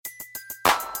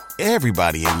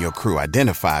Everybody in your crew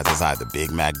identifies as either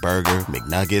Big Mac Burger,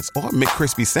 McNuggets, or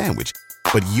McCrispy Sandwich.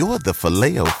 But you're the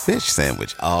Filet-O-Fish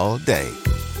Sandwich all day.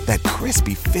 That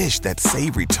crispy fish, that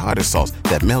savory tartar sauce,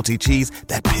 that melty cheese,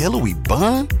 that pillowy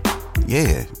bun.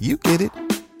 Yeah, you get it.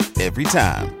 Every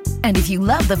time. And if you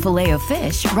love the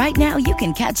Filet-O-Fish, right now you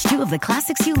can catch two of the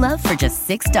classics you love for just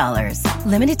 $6.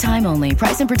 Limited time only.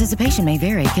 Price and participation may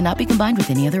vary. Cannot be combined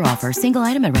with any other offer. Single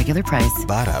item at regular price.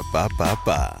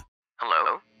 Ba-da-ba-ba-ba.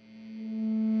 Hello?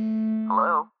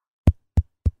 Hello?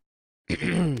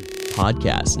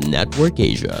 Podcast Network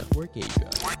Asia.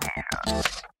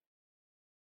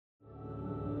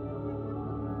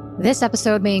 This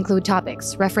episode may include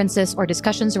topics, references, or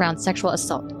discussions around sexual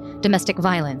assault, domestic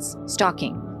violence,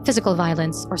 stalking, physical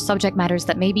violence, or subject matters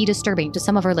that may be disturbing to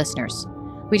some of our listeners.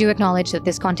 We do acknowledge that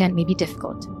this content may be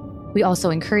difficult. We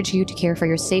also encourage you to care for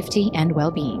your safety and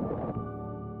well-being.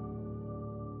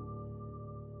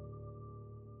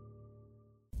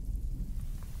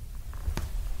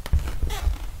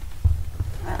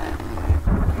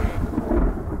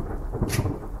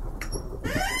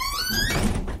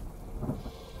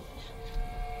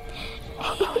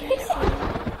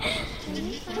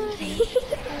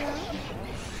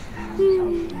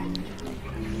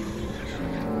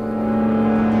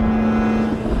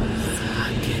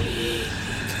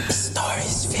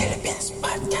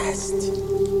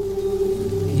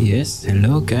 Yes,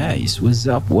 hello guys. What's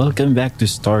up? Welcome back to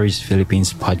Stories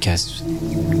Philippines Podcast.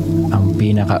 Ang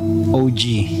pinaka-OG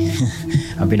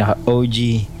ang pinaka-OG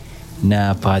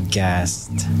na podcast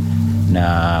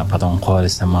na patungkol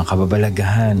sa mga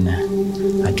kababalaghan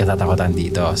at katatakutan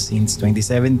dito since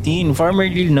 2017,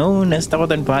 formerly known as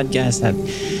Takutan Podcast. At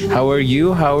how are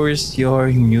you? How's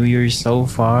your New Year so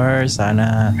far?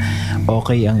 Sana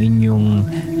okay ang inyong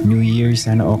New Year.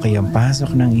 Sana okay ang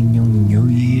pasok ng inyong New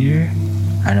Year.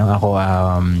 Ako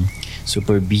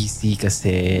super busy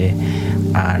kasi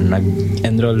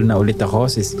nag-enroll na ulit ako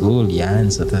sa school. Yan.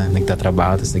 So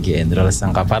nagtatrabaho tapos nag-enroll sa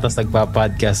kapa tapos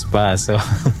nagpa-podcast pa. So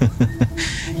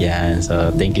yan. So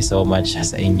thank you so much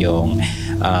sa inyong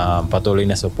patuloy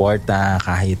na suporta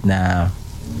kahit na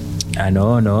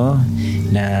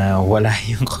na wala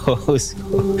yung co-host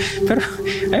ko. Pero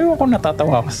ayaw ko,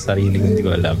 natatawa ako sa sarili ko, hindi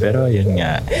ko alam. Pero yun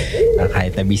nga,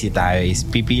 kahit na busy tayo is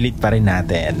pipilit pa rin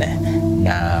natin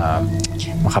na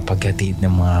makapaghatid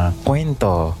ng mga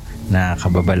kwento na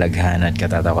kababalaghan at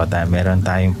katatakutan. Meron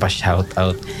tayong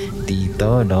pa-shoutout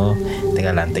dito, no?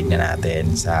 Teka lang, tignan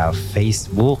natin sa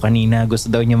Facebook. Kanina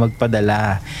gusto daw niya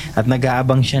magpadala at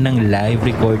nag-aabang siya ng live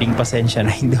recording. Pasensya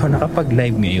na hindi ako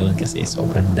nakapag-live ngayon kasi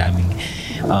sobrang daming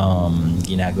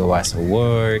ginagawa sa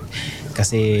work.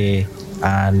 Kasi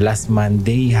last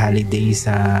Monday, holiday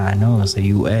sa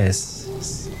US.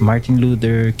 Martin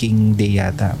Luther King Day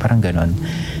yata. Parang ganon.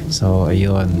 So,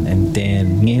 ayun. And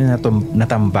then, ngayon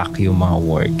natambak yung mga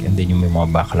work. And then, yung may mga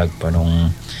backlog pa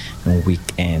nung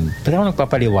weekend. Pati ako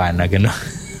nagpapaliwanag, ano?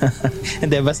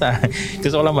 Hindi, basta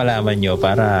gusto ko lang malaman nyo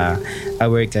para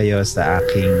aware kayo sa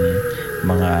aking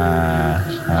mga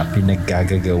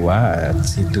pinaggagawa at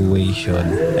situation.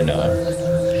 Ayun.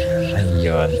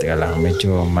 Teka lang.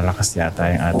 Medyo malakas yata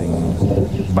yung ating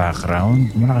background.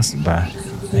 Malakas ba?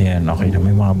 Ayan, okay na.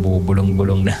 May mga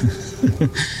bubulong-bulong na.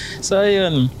 So,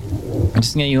 ayun.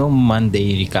 Just ngayong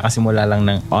Monday, kakasimula lang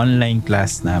ng online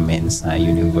class namin sa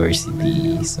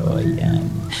university. So, ayan.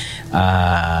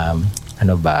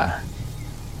 Ano ba?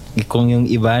 Kung yung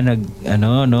iba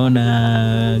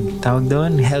tawag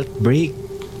doon, health break.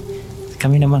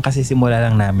 Kami naman kasi simula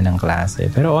lang namin ang klase.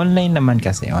 Pero online naman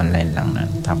kasi. Online lang na.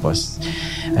 Tapos,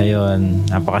 ayun,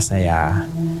 napakasaya.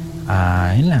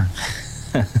 Yun lang.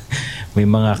 May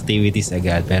mga activities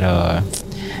agad pero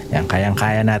yan,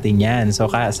 kayang-kaya natin yan. So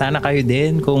sana kayo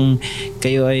din kung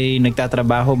kayo ay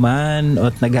nagtatrabaho man o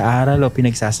nag-aaral o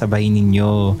pinagsasabay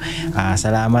ninyo.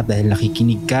 Salamat dahil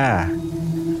nakikinig ka.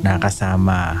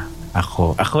 Nakasama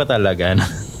ako. Ako talaga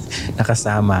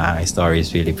nakasama ang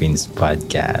Stories Philippines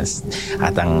Podcast.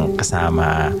 At ang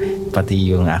kasama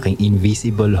pati yung aking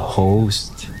invisible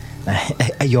host.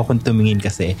 Ayokong tumingin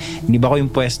kasi hindi ba ko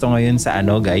yung pwesto ngayon sa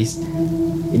guys?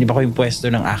 Hindi ba ko yung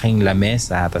pwesto ng aking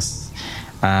lamesa? Tapos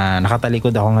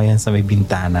nakatalikod ako ngayon sa may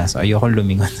bintana. So ayokong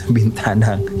lumingon sa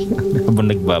bintana habang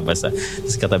nagbabasa.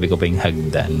 Tapos katabi ko pa yung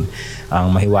hagdan. Ang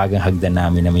mahiwagang hagdan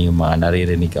namin naman yung mga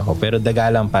naririnig ako. Pero daga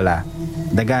lang pala.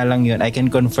 Daga lang yun. I can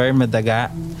confirm na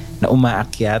daga na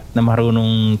umaakyat na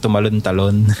marunong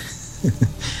tumalon-talon.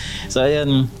 So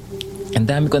ayun. Ang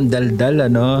dami kong daldal,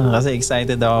 kasi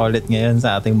excited ako ulit ngayon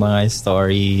sa ating mga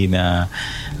story na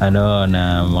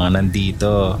na mga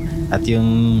nandito. At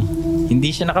yung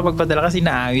hindi siya nakapagpadala kasi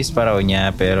naayos pa raw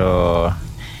niya, pero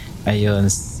Ayun,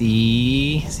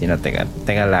 sino?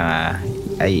 Teka lang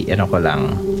Ay, ano ko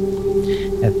lang.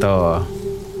 Ito.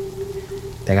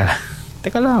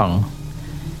 Teka lang.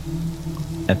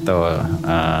 Ito,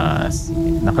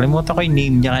 nakalimutan ko yung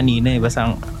name niya kanina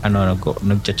basta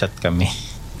nagchat kami.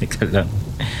 Teka lang.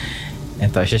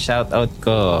 Ito, shoutout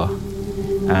ko.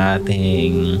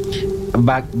 Ating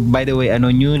by the way,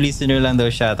 new listener lang daw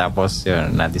siya, tapos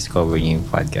yun, na-discover niya yung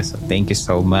podcast. So, thank you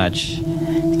so much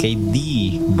kay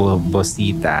D.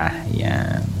 Bosita.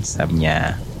 Yan, sabi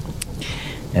niya.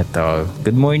 Ito,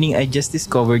 good morning. I just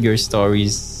discovered your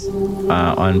stories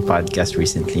on podcast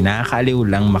recently. Nakakaliw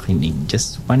lang makinig.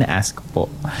 Just wanna ask po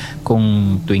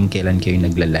kung tuwing kailan kayo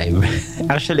nagla-live.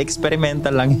 Actually,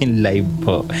 experimental lang yung live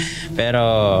po. Pero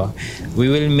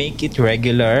we will make it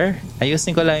regular.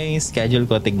 Ayusin ko lang yung schedule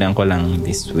ko. Tignan ko lang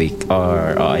this week.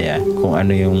 Or, kung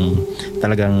ano yung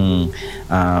talagang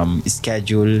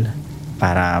schedule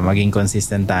para maging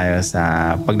consistent tayo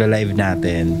sa pagla-live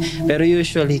natin. Pero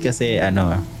usually kasi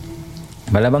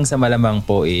malamang sa malamang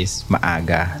po is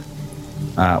maaga.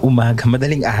 Umaga,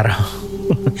 madaling araw.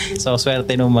 So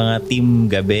swerte ng mga team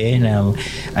gabi na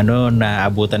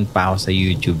naabutan pa ako sa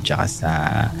YouTube tsaka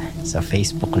sa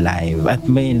Facebook Live. At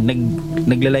may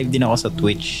nagla-live din ako sa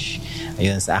Twitch.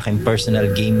 Ayun, sa aking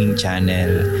personal gaming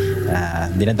channel.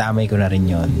 Dinadamay ko na rin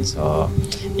yun. So,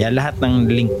 lahat ng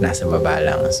link nasa baba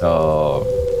lang. So,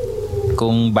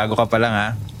 kung bago ka pa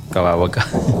lang kawawag ka.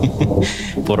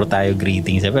 Puro tayo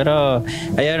greetings. Pero,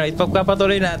 ayun,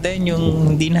 ipagpapatuloy natin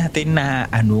yung hindi natin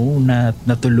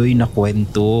natuloy na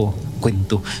kwento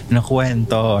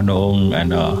noong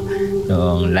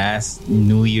last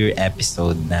New Year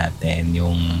episode natin,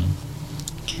 yung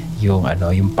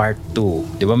part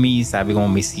 2. 'Di ba sabi ko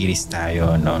may series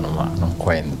tayo nung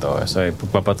kwento. So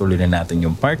ipagpapatuloy na natin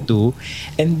yung part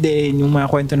 2. And then yung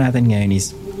mga kwento natin ngayon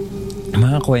is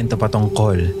mga kwento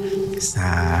patungkol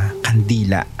sa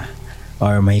Kandila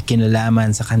or may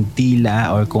kinalaman sa Kandila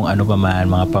or kung ano pa man,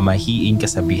 mga pamahiin,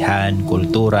 kasabihan,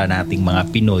 kultura nating mga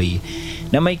Pinoy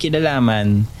na may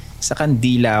kinalaman sa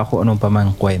Kandila, kung anong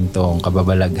pamang kwentong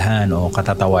kababalaghan o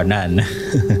katatawanan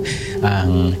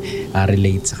ang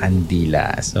relate sa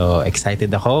Kandila. So, excited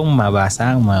akong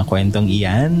mabasa ang mga kwentong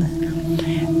iyan.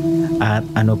 At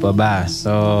ano pa ba?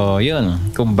 So, yun.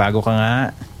 Kung bago ka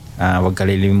nga, huwag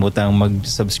kalilimutang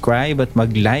mag-subscribe at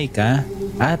mag-like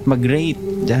at mag-rate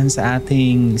dyan sa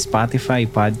ating Spotify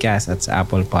podcast at sa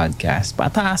Apple podcast.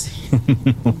 Pataas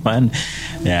naman.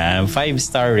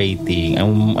 5-star rating.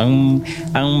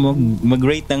 Ang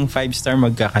mag-rate ng 5-star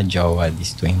magkakajowa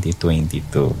this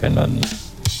 2022. Ganon.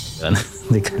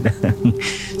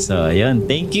 So, yun.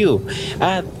 Thank you.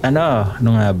 At ano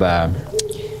nga ba?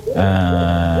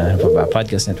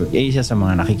 Podcast Network Asia, sa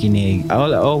mga nakikinig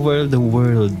all over the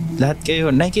world, lahat kayo,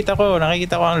 nakikita ko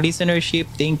ang listenership.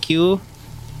 Thank you,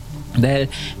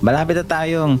 dahil malapit na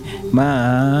tayong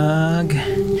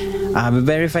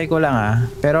verify ko lang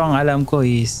pero ang alam ko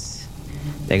is,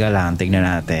 teka lang, tignan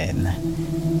natin,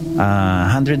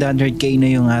 100k na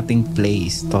yung ating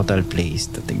total plays.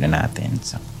 Tignan natin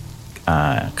sa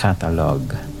catalog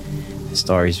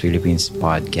Stories Philippines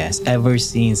podcast ever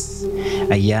since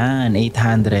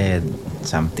 800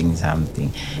 something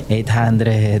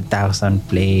 800,000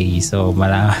 plays. So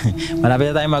malapit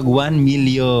na tayo mag 1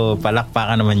 million.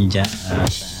 Palakpakan naman dyan.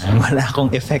 Wala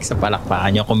akong effect sa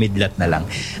palakpakan nyo, kumidlat na lang.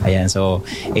 Ayan, so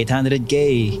 800k,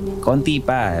 konti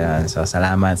pa. Ayan, so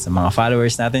salamat sa mga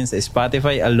followers natin sa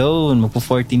Spotify alone. Magpo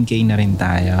 14k na rin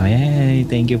tayo. Yay,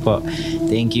 thank you po.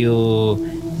 Thank you.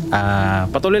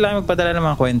 Patuloy lang magpadala ng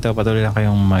mga kwento. Patuloy lang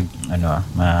kayong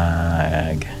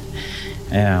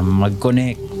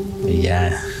mag-connect.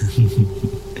 Ayan.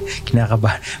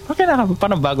 Kinakabahan.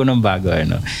 Parang bago ng bago.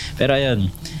 Pero ayun.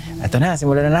 Ito na.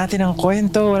 Simulan na natin ang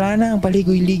kwento. Wala na. Ang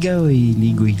paligoy-ligaw.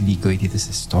 Ligoy-ligoy dito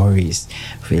sa Stories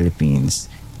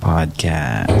Philippines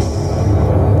Podcast.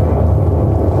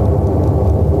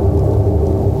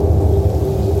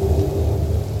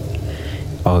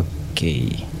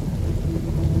 Okay.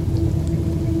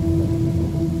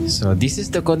 So, this is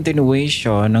the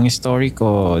continuation ng story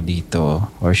ko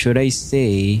dito. Or should I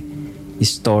say,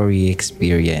 story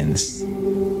experience.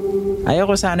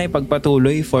 Ayoko sana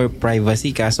ipagpatuloy for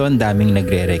privacy, kaso ang daming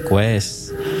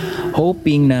nagre-request.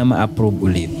 Hoping na ma-approve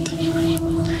ulit.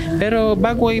 Pero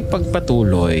bago ay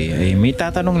pagpatuloy, may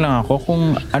tatanong lang ako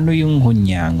kung ano yung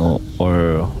hunyango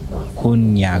or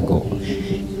hunyago.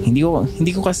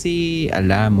 Hindi ko kasi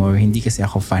alam or hindi kasi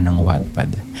ako fan ng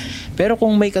Wattpad. Pero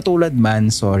kung may katulad man,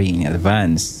 sorry in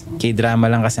advance. K-drama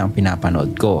lang kasi ang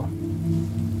pinapanood ko.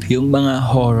 Yung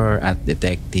mga horror at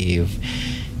detective.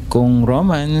 Kung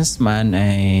romance man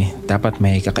ay dapat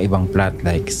may kakaibang plot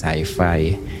like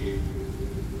sci-fi.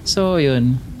 So,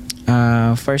 yun.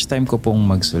 First time ko pong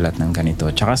magsulat ng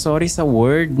ganito. Tsaka sorry sa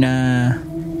word na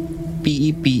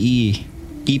PEPE.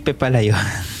 Pipe pala yun.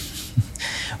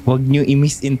 Huwag nyo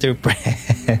i-misinterpret.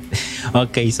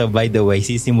 Okay, so by the way,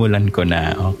 sisimulan ko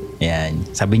na. Yan.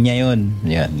 Sabi niya yun.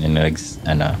 Yan.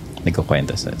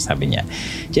 Nagkukwento. Sabi niya,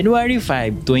 January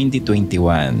 5,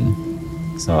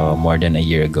 2021. So, more than a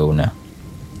year ago na.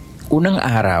 Unang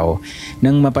araw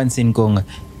nang mapansin kong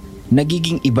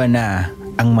nagiging iba na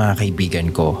ang mga kaibigan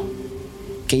ko.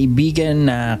 Kaibigan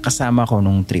na kasama ko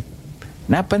nung trip.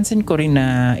 Napansin ko rin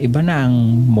na iba na ang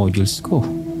modules ko.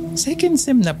 Second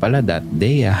sem na pala that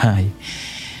day.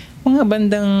 Mga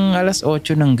bandang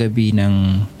 8:00 ng gabi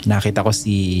nang nakita ko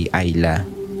si Ayla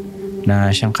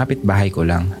na siyang kapitbahay ko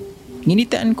lang.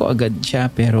 Nginitaan ko agad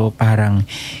siya pero parang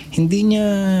hindi niya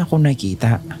ako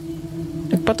nakita.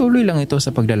 Nagpatuloy lang ito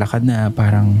sa paglalakad na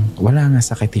parang wala nga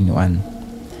sa katinuan.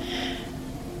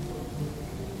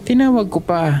 Tinawag ko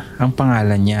pa ang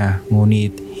pangalan niya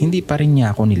ngunit hindi pa rin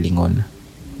niya ako nilingon.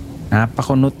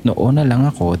 Napakunot noon na lang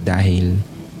ako dahil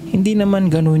hindi naman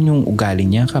ganun yung ugali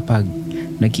niya kapag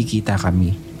nagkikita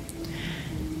kami.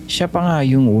 Siya pa nga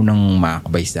yung unang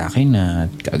makakabay sa akin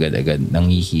at kaagad-agad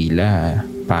nangihila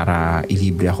para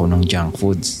ilibre ako ng junk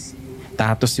foods.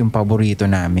 Tatos yung paborito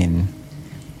namin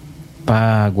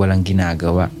pag walang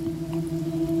ginagawa.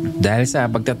 Dahil sa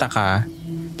pagtataka,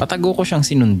 patago ko siyang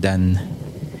sinundan.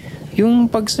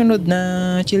 Yung pagsunod na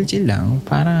chill-chill lang,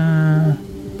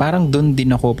 parang doon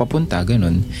din ako papunta,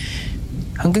 ganun.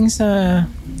 Hanggang sa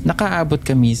nakaabot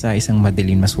kami sa isang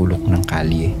madilim na sulok ng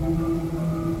kalye.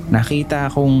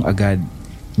 Nakita akong agad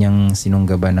niyang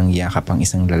sinunggaban ng yakap ang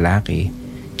isang lalaki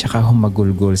tsaka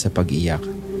humagulgol sa pag-iyak.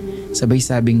 Sabay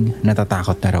sabing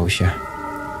natatakot na raw siya.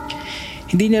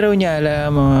 Hindi na raw niya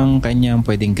alam ang kanyang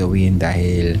pwedeng gawin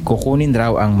dahil kukunin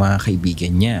raw ang mga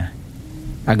kaibigan niya.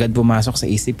 Agad pumasok sa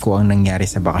isip ko ang nangyari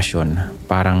sa bakasyon.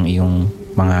 Parang yung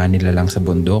mga nilalang sa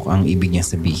bundok ang ibig niya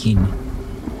sabihin.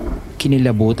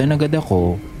 Kinilabutan agad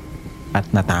ako at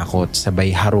natakot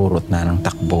sabay harurot na ng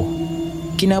takbo.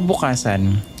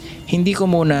 Kinabukasan, hindi ko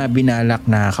muna binalak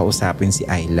na kausapin si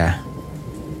Ayla.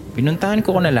 Pinuntahan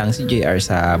ko na lang si JR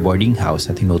sa boarding house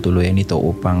at tinutuluyan nito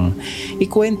upang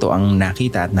ikwento ang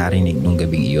nakita at narinig nung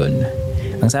gabing iyon.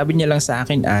 Ang sabi niya lang sa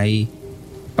akin ay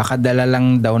baka dala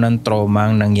lang daw ng trauma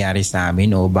ang nangyari sa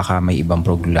amin o baka may ibang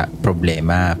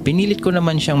problema. Pinilit ko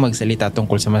naman siyang magsalita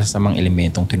tungkol sa masasamang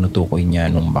elementong tinutukoy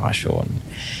niya nung bakasyon.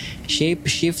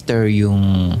 Shapeshifter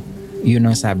yun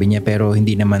ang sabi niya pero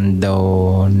hindi naman daw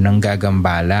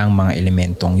nanggagambala ang mga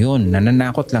elementong yun.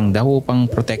 Nananakot lang daw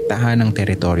upang protektahan ang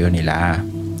teritoryo nila.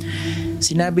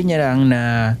 Sinabi niya lang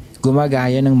na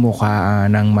gumagaya ng mukha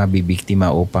ng mabibiktima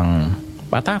upang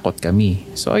patakot kami.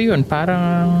 So ayun,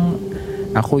 parang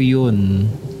ako yun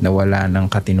na wala ng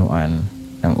katinuan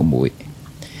ng umuwi.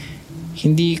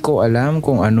 Hindi ko alam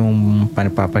kung anong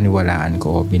papaniwalaan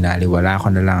ko. Binaliwala ko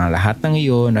na lang ang lahat ng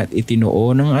iyon at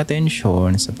itinuon ng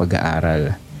atensyon sa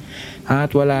pag-aaral.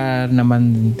 At wala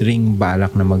naman ring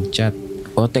balak na mag-chat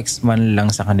o text man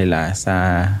lang sa kanila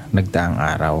sa nagdaang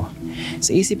araw.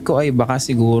 Sa isip ko ay baka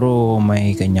siguro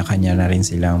may kanya-kanya na rin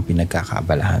silang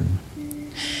pinagkakaabalahan.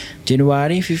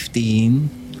 January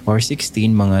 15 or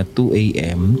 16 mga 2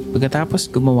 a.m. Pagkatapos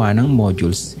gumawa ng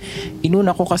modules,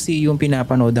 inuna ko kasi yung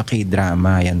pinapanood na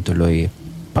K-drama, yan tuloy.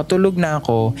 Patulog na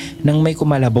ako nang may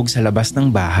kumalabog sa labas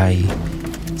ng bahay.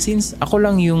 Since ako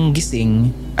lang yung gising,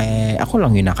 ako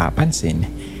lang yung nakapansin.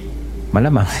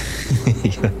 Malamang.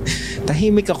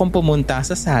 Tahimik akong pumunta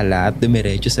sa sala at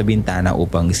dumiretso sa bintana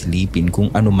upang silipin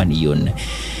kung ano man iyon.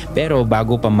 Pero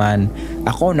bago pa man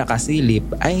ako nakasilip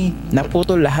ay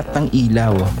naputol lahat ng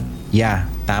ilaw.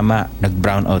 Yeah, tama,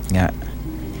 nag-brown out nga.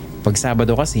 Pag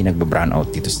Sabado kasi nagba-brown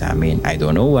out dito sa amin. I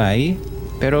don't know why,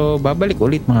 pero babalik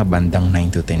ulit mga bandang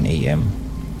 9 to 10 a.m.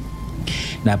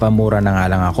 Napamura na nga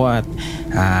lang ako at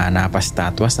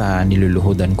napastatwa sa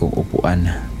niluluhudan kong upuan.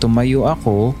 Tumayo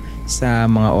ako sa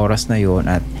mga oras na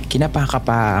yon at kinapaka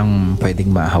pa ang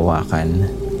pwedeng mahawakan.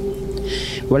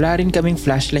 Wala rin kaming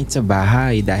flashlight sa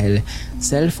bahay dahil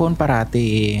cellphone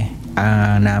parati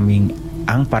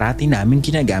ang parati namin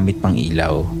ginagamit pang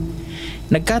ilaw.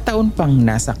 Nagkataon pang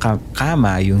nasa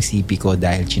kama yung CP ko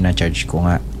dahil chinacharge ko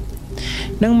nga.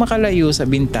 Nang makalayo sa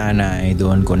bintana ay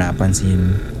doon ko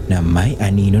napansin na may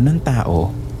anino ng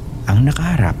tao ang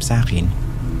nakaharap sa akin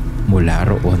mula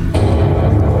roon.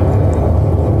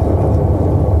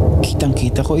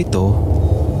 Kitang-kita ko ito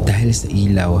dahil sa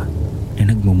ilaw na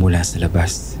nagmumula sa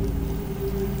labas.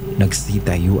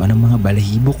 Nagsitayuan ang mga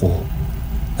balahibo ko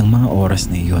ng mga oras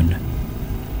na iyon.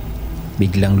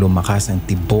 Biglang lumakas ang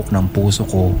tibok ng puso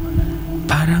ko.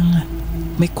 Parang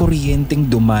may kuryenteng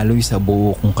dumaloy sa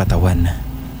buo kong katawan.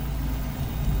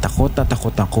 Takot na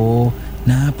takot ako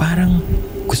na parang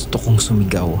gusto kong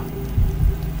sumigaw.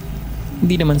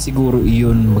 Hindi naman siguro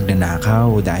iyon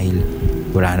magnanakaw dahil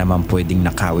wala naman pwedeng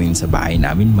nakawin sa bahay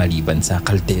namin maliban sa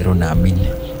kaldero namin.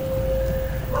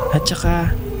 At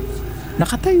saka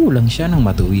nakatayo lang siya ng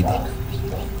matuwid.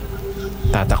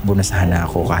 Tatakbo na sana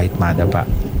ako kahit madapa.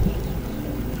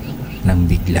 Nang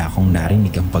bigla kong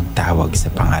narinig ang pagtawag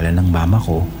sa pangalan ng mama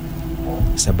ko,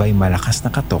 sabay malakas na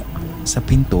katok sa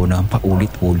pinto na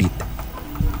paulit-ulit.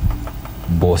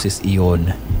 Boses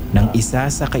iyon ng isa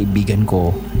sa kaibigan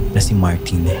ko na si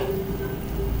Martin.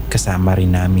 Kasama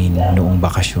rin namin noong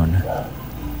bakasyon.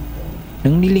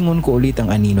 Nang nilingon ko ulit ang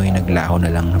anino ay naglaho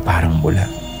na lang na parang bula.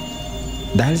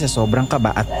 Dahil sa sobrang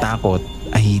kaba at takot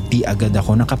ay di agad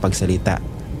ako nakapagsalita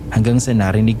hanggang sa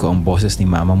narinig ko ang boses ni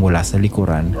mama mula sa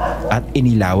likuran at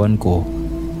inilawan ko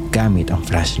gamit ang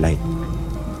flashlight.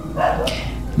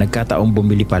 Nagkataong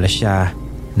bumili pala siya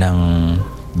ng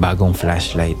bagong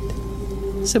flashlight.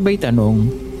 Sabay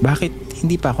tanong, bakit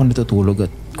hindi pa ako natutulog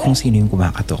at kung sino yung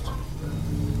kumakatok?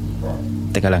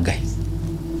 Teka lang guys.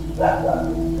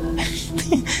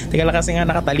 Teka lang kasi nga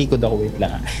nakatalikod ako. Wait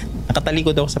lang.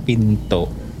 Nakatalikod ako sa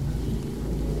pinto.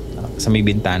 Sa may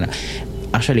bintana.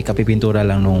 Actually, kapipintura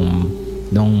lang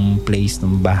nung place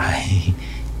ng bahay.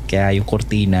 Kaya yung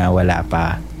kurtina wala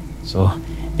pa. So,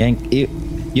 yan,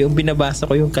 yung binabasa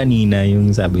ko yung kanina,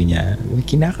 yung sabi niya,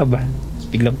 kinakabahan.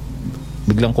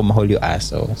 Biglang kumahol yung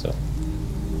aso. So,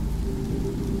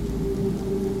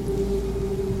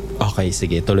 okay,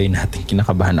 sige, tuloy natin.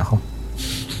 Kinakabahan ako.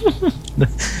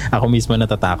 Ako mismo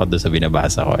natatakot doon sa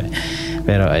binabasa ko eh.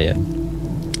 Pero ayun.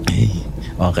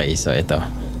 Okay, so ito.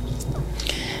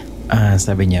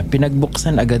 Sabi niya,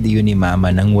 pinagbuksan agad yun ni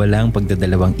mama nang walang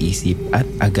pagdadalawang isip at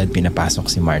agad pinapasok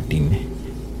si Martin.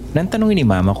 Nang tanongin ni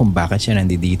mama kung bakit siya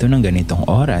nandito ng ganitong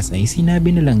oras ay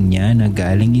sinabi na lang niya na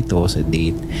galing ito sa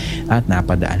date at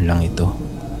napadaan lang ito.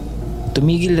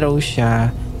 Tumigil raw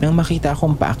siya nang makita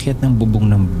akong paakyat ng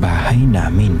bubong ng bahay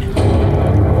namin.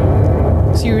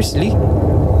 Seriously?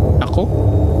 Ako?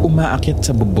 Umaakyat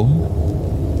sa bubong?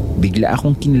 Bigla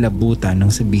akong kinilabutan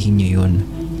nang sabihin niya yun.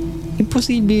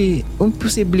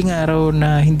 Imposible nga raw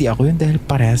na hindi ako yun dahil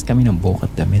parehas kami ng buhok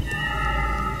at damit.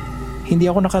 Hindi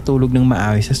ako nakatulog ng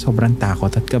maayos sa sobrang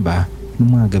takot at kaba ng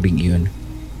mga gabing iyon.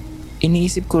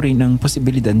 Iniisip ko rin ang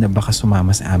posibilidad na baka sumama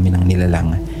sa amin ang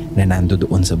nilalang na nando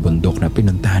doon sa bundok na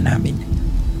pinuntahan namin.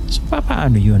 So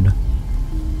paano yun?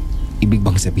 Ibig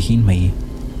bang sabihin may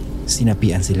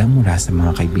sinapian sila mula sa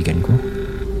mga kaibigan ko?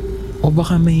 O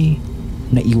baka may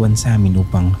naiwan sa amin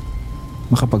upang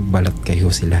makapagbalat kayo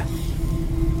sila?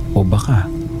 O baka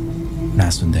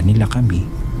nasundan nila kami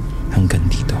hanggang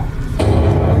dito?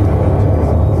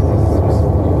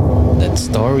 That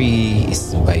story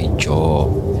is by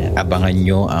Joe. Abangan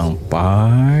nyo ang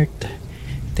part.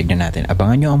 Tignan natin.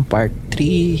 Abangan nyo ang part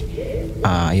 3.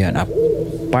 Ayan,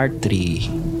 part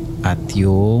 3. At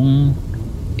yung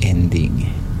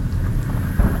ending.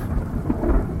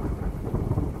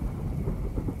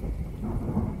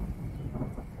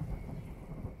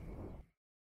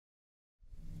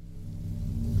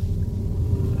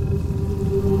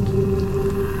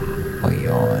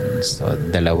 So,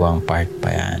 2 part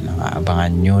pa yan.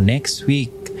 Abangan nyo next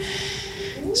week.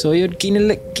 So, yun,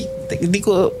 hindi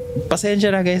ko,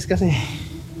 pasensya na guys kasi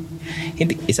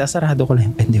isasarado ko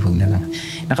lang. Hindi, wag na lang.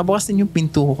 Nakabukas din yung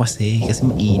pinto ko kasi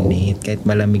mainit. Kahit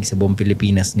malamig sa buong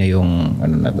Pilipinas ngayong,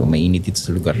 mainit dito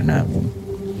sa lugar namin.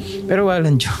 Pero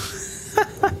walang joke.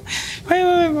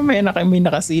 may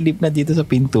nakasilip na dito sa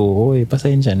pinto ko eh.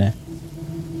 Pasensya na.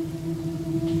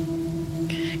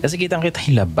 Kasi kitang-kita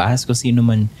yung labas kung sino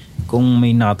man, kung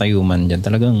may nakatayo man dyan,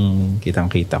 talagang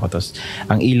kitang-kita ko. Tapos,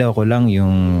 ang ilaw ko lang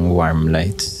yung warm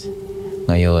lights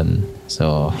ngayon.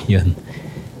 So, yun.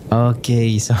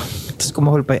 Okay, so, tapos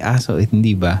kumahol pa yung aso,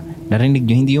 hindi ba? Narinig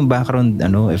nyo, hindi yung background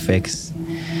effects.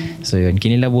 So, yun,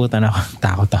 kinilabutan ako,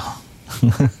 takot ako.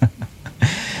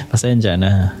 Pasensya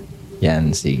na.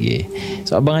 Yan, sige.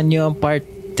 So, abangan nyo ang part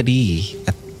 3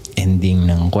 at ending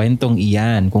ng kwentong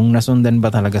iyan. Kung nasundan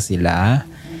ba talaga sila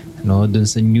dun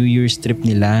sa New Year's trip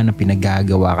nila na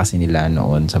pinagagawa kasi nila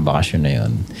noon sa bakasyon na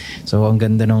yun. So, ang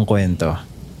ganda ng kwento.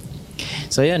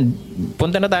 So, yan.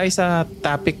 Punta na tayo sa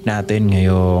topic natin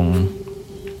ngayong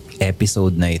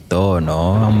episode na ito,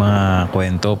 no? Ang mga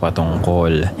kwento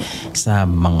patungkol sa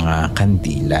mga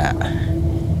kandila.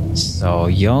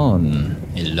 So, yun.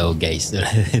 Hello, guys.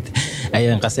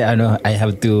 Ayun, kasi I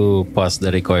have to pause the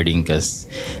recording kasi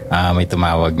may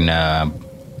tumawag na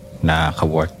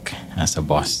ka-work sa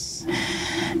boss.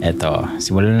 Eto,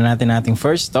 simulan na natin ating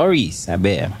first story.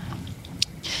 Sabi,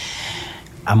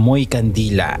 amoy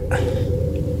kandila.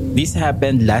 This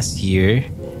happened last year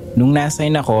nung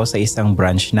na-assign ako sa isang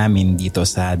branch namin dito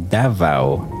sa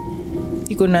Davao.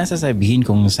 Hindi ko na sasabihin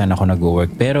kung saan ako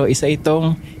nag-work pero isa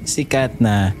itong sikat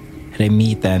na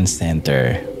remittance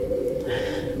center.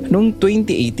 Noong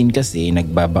 2018 kasi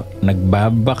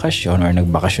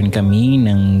nagbabakasyon kami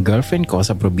ng girlfriend ko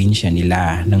sa probinsya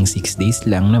nila ng 6 days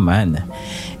lang naman.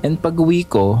 And pag uwi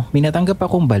ko, minatanggap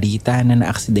akong balita na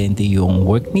naaksidente yung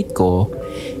workmate ko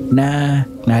na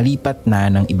nalipat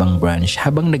na ng ibang branch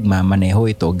habang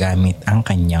nagmamaneho ito gamit ang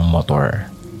kanyang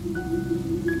motor.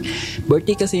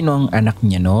 Birthday kasi nung anak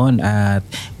niya noon at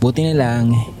buti na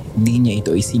lang di niya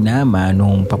ito isinama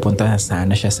nung papunta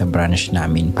sana siya sa branch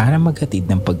namin para maghatid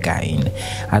ng pagkain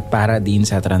at para din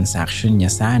sa transaction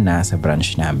niya sana sa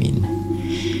branch namin.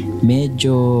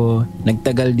 Medyo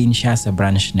nagtagal din siya sa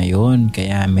branch na yon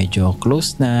kaya medyo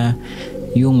close na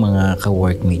yung mga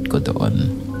ka-workmate ko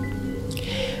doon.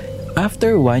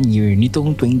 After 1 year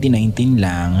nitong 2019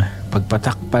 lang,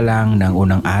 pagpatak pa lang ng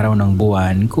unang araw ng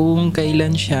buwan kung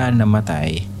kailan siya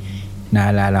namatay.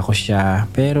 Naalala ko siya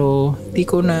pero di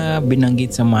ko na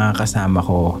binanggit sa mga kasama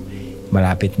ko.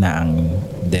 Malapit na ang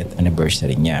death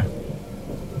anniversary niya.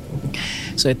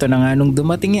 So ito na nga nung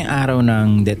dumating yung araw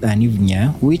ng death anniversary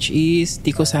niya, which is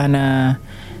di ko sana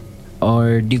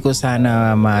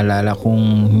maalala kung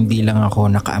hindi lang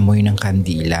ako nakaamoy ng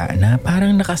kandila na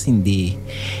parang nakasindi.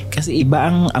 Kasi iba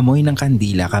ang amoy ng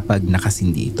kandila kapag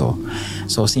nakasindi ito.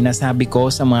 So sinasabi ko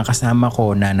sa mga kasama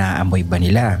ko na naamoy ba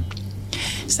nila.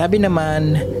 Sabi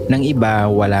naman ng iba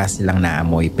wala silang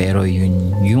naamoy pero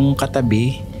yung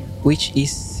katabi which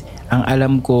is ang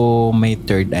alam ko may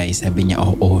third eye, sabi niya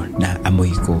oo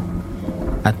naamoy ko.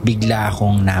 At bigla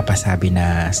akong napasabi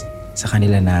na sa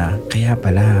kanila na kaya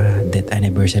pala death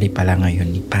anniversary pala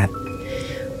ngayon ni Pat.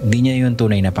 Hindi niya yung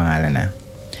tunay na pangalan na.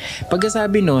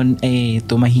 Pagkasabi nun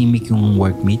tumahimik yung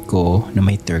workmate ko na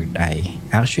may third eye.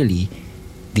 Actually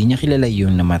di niya kilala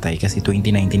yung namatay kasi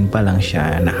 2019 pa lang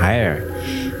siya na-hire.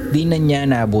 Di na niya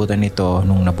naabutan ito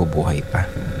nung nabubuhay pa.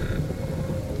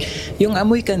 Yung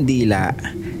amoy kandila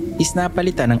is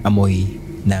napalitan ng amoy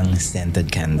ng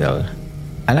scented candle.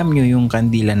 Alam nyo yung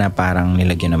kandila na parang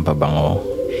nilagyan ng pabango.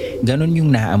 Ganon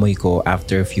yung naamoy ko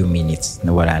after a few minutes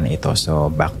na wala na ito.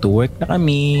 So back to work na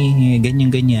kami.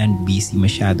 Ganyan-ganyan. Busy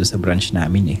masyado sa branch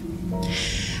namin eh.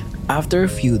 After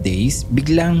a few days,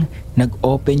 biglang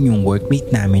nag-open yung workmate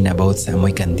namin about sa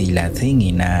amoy kandila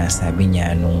thingy na sabi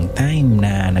niya nung time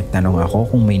na nagtanong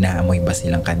ako kung may naamoy ba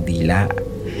silang kandila.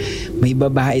 May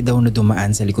babae daw na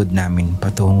dumaan sa likod namin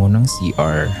patungo ng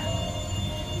CR.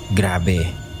 Grabe,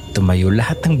 tumayo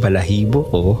lahat ng balahibo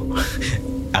ko.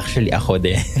 Actually ako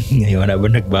din, ngayon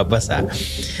habang nagbabasa.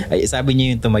 Ay, sabi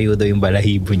niya yung tumayo daw yung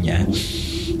balahibo niya.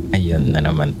 Ayun na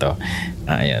naman to.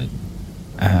 Ayun.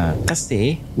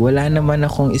 Kasi wala naman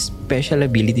akong special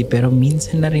ability pero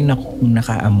minsan na rin akong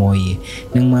nakaamoy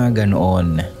ng mga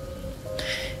ganoon.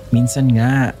 Minsan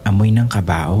nga amoy ng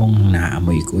kabaong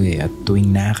naamoy ko eh. At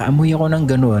tuwing nakaamoy ako ng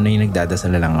ganoon ay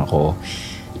nagdadasal lang ako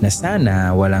na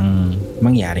sana walang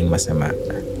mangyaring masama.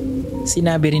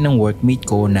 Sinabi rin ng workmate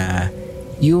ko na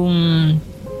yung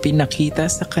pinakita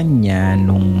sa kanya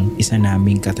nung isa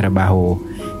naming katrabaho,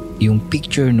 yung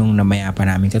picture nung namayapa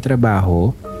naming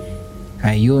katrabaho,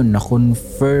 ayun,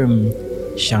 na-confirm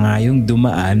siya nga yung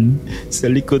dumaan sa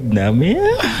likod namin.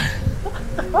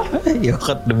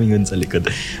 Yokat lumingon sa likod.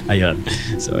 Ayun.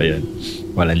 So, ayun.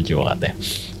 Walang joke eh.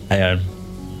 Ayun.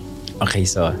 Okay,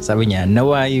 so sabi niya,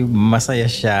 naway masaya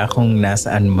siya kung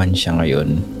nasaan man siya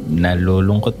ngayon.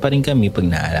 Nalulungkot pa rin kami pag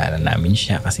naalala namin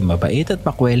siya kasi mabait at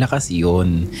makwela kasi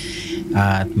yun.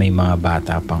 At may mga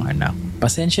bata pang anak.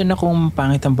 Pasensya na kung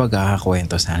pangit ang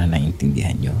pagkakakwento. Sana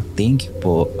naintindihan nyo. Thank you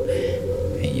po.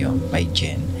 Ayun, by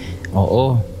Jen.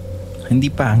 Oo,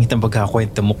 hindi pangit ang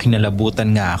pagkakakwento mo.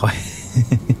 Kinalabutan nga ako.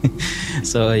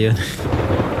 So, ayun.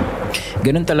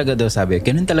 Ganun talaga daw sabi.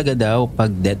 Ganun talaga daw pag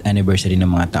death anniversary ng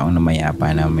mga taong namayapa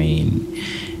na may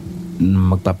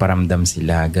magpaparamdam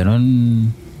sila. Ganun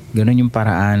yung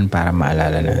paraan para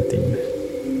maalala natin.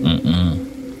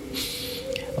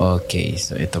 Okay,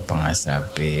 so ito pa nga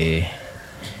sabi.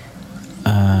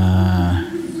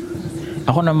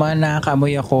 Ako naman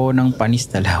nakakamoy ako ng panis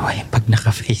talaway pag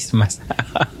naka-face mask.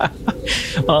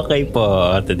 Okay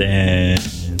po.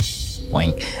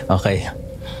 Okay.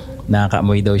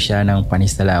 Nakakaamoy daw siya ng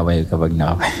panis talaway kapag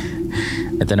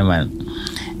Ito naman.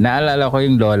 Naalala ko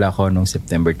yung lola ko nung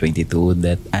September 22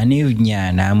 that aniv niya,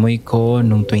 naamoy ko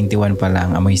nung 21 pa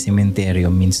lang. Amoy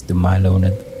Misteryo means dumalaw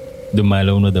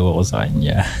na daw ako sa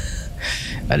kanya.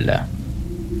 Ala.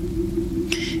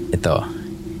 Ito.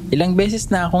 Ilang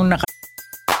beses na akong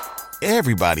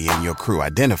Everybody in your crew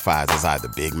identifies as either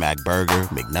Big Mac Burger,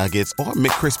 McNuggets, or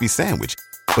McCrispy Sandwich.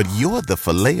 But you're the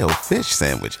Filet-O-Fish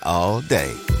Sandwich all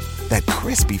day. That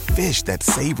crispy fish, that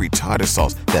savory tartar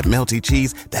sauce, that melty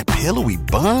cheese, that pillowy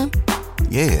bun.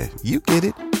 Yeah, you get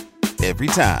it.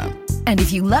 Every time. And if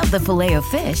you love the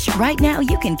Filet-O-Fish, right now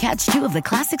you can catch two of the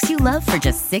classics you love for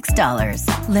just $6.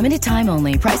 Limited time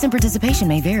only. Price and participation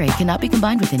may vary. Cannot be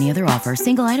combined with any other offer.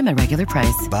 Single item at regular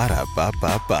price.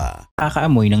 Ba-da-ba-ba-ba.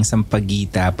 Kakaamoy ng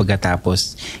sampagita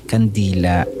pagkatapos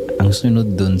kandila ang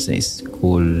sunod dun sa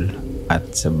school at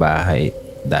sa bahay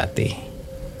dati.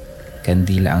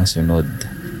 Kandila ang sunod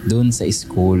dun sa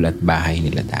school at bahay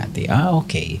nila dati.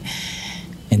 Okay.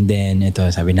 And then, ito,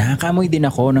 sabi, nakakamoy din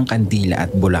ako ng kandila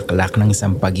at bulaklak ng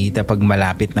sampagita pag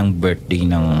malapit ng birthday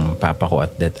ng papa ko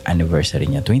at that anniversary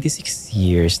niya. 26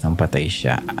 years nang patay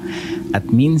siya. At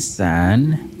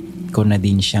minsan, ko na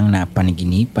din siyang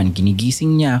napanaginipan.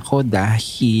 Ginigising niya ako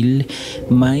dahil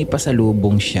may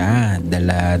pasalubong siya.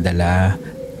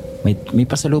 May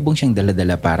pasalubong siyang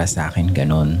dala-dala para sa akin,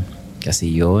 ganon. Kasi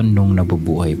yon nung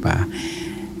nabubuhay pa.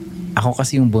 Ako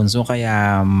kasi yung bunso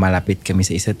kaya malapit kami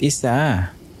sa isa't isa.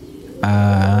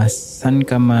 San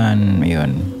ka man,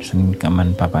 ayun, san ka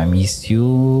man papa, miss you,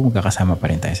 magkakasama pa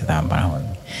rin tayo sa tamang panahon.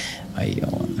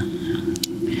 Ayun.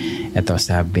 Ito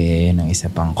sabi ng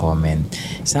isa pang comment.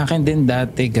 Sa akin din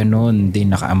dati ganun din,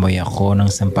 nakaamoy ako ng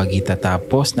sampagita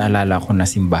tapos naalala ko na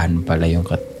simbahan pala yung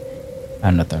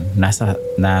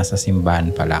nasa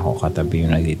simbahan pala ako katabi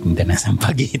yung nagtitinda ng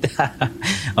sampagita.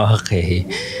 Okay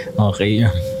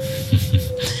yun.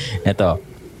 Ito.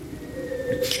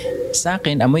 Sa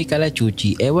akin, amoy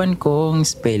kalachuchi. Ewan kong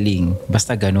spelling.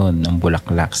 Basta ganun, ang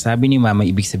bulaklak. Sabi ni mama,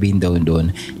 ibig sabihin daw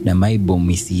doon na may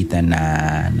bumisita na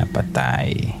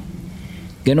napatay.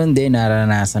 Ganun din,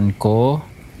 naranasan ko.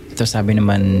 Ito sabi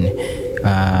naman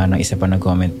ng isa pa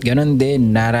nag-comment. Ganun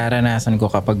din, nararanasan ko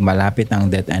kapag malapit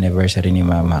ang death anniversary ni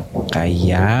mama.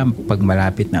 Kaya, pag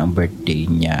malapit na ang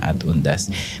birthday niya at undas.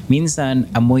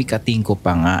 Minsan, amoy katingko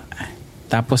pa nga.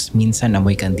 Tapos minsan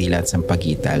amoy kandila at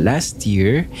sampagita. Last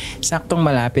year, saktong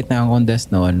malapit na ang ondas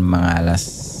noon, mga alas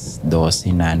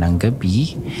 12 na ng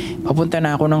gabi. Papunta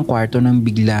na ako ng kwarto nang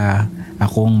bigla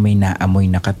akong may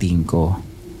naamoy na katingko.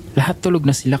 Lahat tulog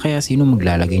na sila kaya sino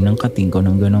maglalagay ng katingko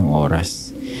ng ganong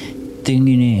oras?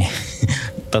 Tingin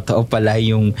Totoo pala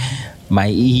yung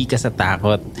maiihi ka sa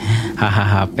takot.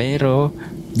 Hahaha. Pero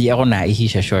di ako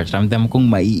naihi siya short. Ramdam kong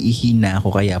maiihi na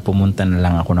ako kaya pumunta na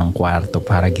lang ako ng kwarto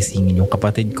para gisingin yung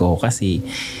kapatid ko kasi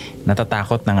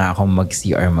natatakot na nga akong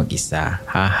mag-CR mag-isa.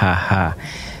 Ha.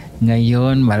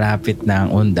 Ngayon malapit na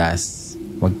ang undas.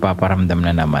 Magpaparamdam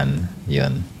na naman.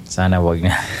 Yun. Sana wag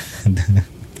na.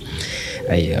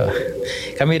 Ayo.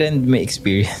 Kami rin may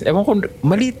experience. Ewan ko,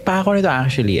 maliit pa ako nito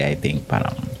actually. I think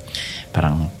parang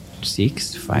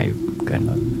 6, 5,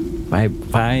 ganun.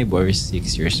 5 or 6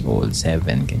 years old, 7,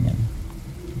 ganyan.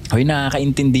 Hoy,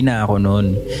 nakakaintindi na ako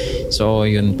noon. So,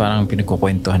 yun, parang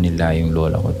pinagkukwentuhan nila yung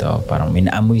lola ko daw. Parang may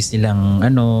naamoy silang,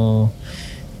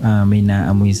 may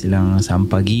naamoy silang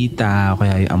sampagita,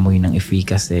 kaya yung amoy ng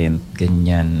efficacent,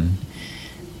 ganyan.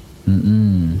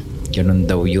 Ganun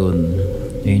daw yun.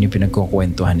 Yun yung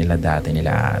pinagkukwentuhan nila dati,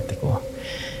 nila ate ko.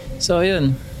 So,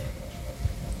 yun.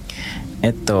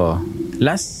 Eto,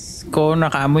 last ko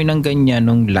nakaamoy ng ganyan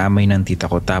nung lamay ng tita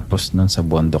ko tapos nung sa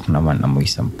bondok naman amoy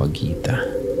sampagita.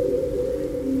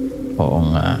 Oo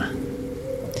nga.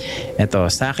 Eto,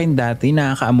 sa akin dati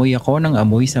nakakaamoy ako ng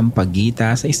amoy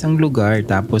sampagita sa isang lugar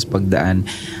tapos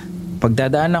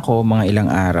pagdadaan ako mga ilang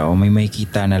araw may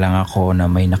makita na lang ako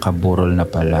na may nakaburol na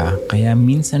pala. Kaya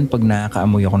minsan pag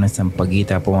nakakaamoy ako ng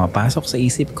sampagita pumapasok sa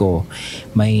isip ko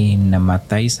may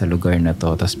namatay sa lugar na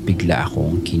to tapos bigla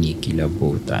akong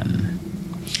kinikilabutan.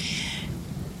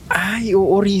 Ay,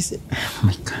 uuris.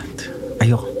 Oh my God.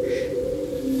 Ayoko.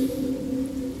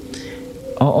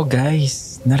 Oo,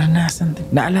 guys. Naranasan.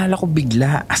 Naalala ko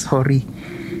bigla. Sorry.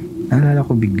 Naalala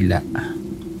ko bigla.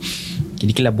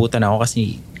 Kinikilabutan ako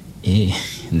kasi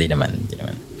hindi naman.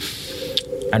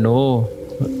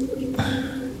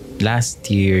 Last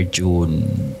year, June.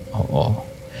 Oo,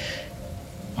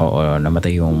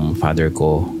 namatay yung father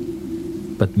ko.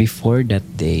 But before that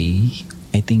day,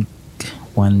 I think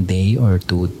 1 day or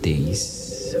 2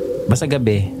 days. Basta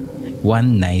gabi.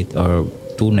 1 night or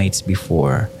 2 nights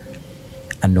before.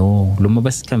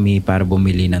 Lumabas kami para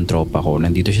bumili ng tropa ko.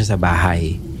 Nandito siya sa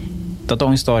bahay.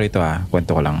 Totoong story to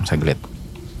Kwento ko lang saglit.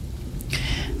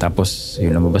 Tapos,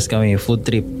 lumabas kami. Food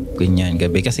trip. Ganyan.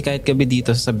 Gabi. Kasi kahit gabi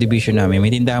dito sa subdivision namin,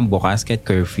 may tindahan bukas kahit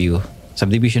curfew.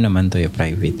 Subdivision naman to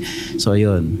private. So,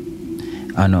 yun.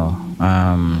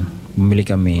 Bumili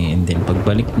kami. And then,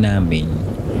 pagbalik namin,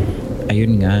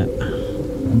 ayun nga,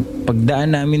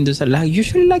 pagdaan namin doon sa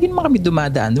usually lagi naman kami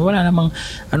dumadaan. Wala namang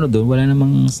wala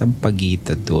namang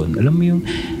sampagita doon. Alam mo yung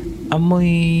amoy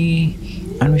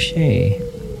siya eh.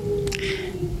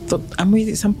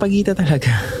 Amoy sampagita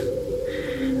talaga.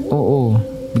 Oo.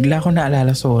 Bigla ko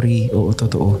naalala, sorry. Oo,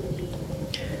 totoo.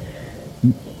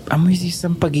 Amoy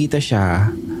sampagita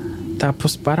siya.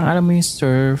 Tapos parang alam mo yung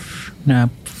surf na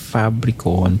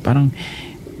fabricon. Parang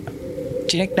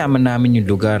chinek namin yung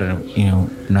lugar,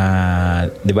 na,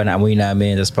 di ba, naamoy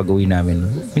namin, tapos pag-uwi namin,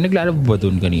 may naglalaba ba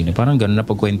doon kanina? Parang gano'n na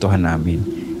pagkwentuhan namin.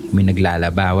 May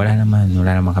naglalaba. Wala naman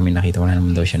kami nakita. Wala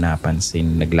naman daw siya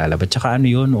napansin. Naglalaba. Tsaka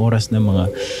oras na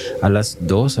mga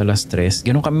 2:00, 3:00.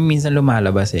 Ganun kami minsan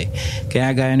lumalabas eh.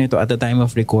 Kaya gaya nito, at the time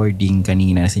of recording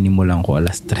kanina, sinimulan ko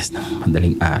 3:00 ng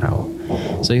madaling araw.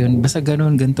 So yun, basta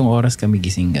gantong oras kami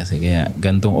gising kasi. Kaya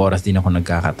gantong oras din ako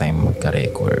nagkaka-time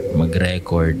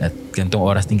mag-record. At gantong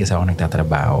oras din kasi ako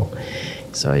nagtatrabaho.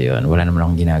 So yun, wala naman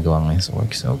akong ginagawa ngayon sa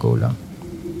work. So go lang.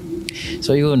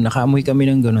 So yun, nakaamoy kami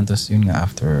ng ganun. Tapos yun nga,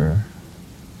 after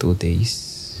 2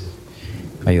 days,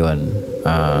 ayun,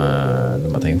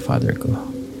 namatay yung father ko.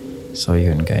 So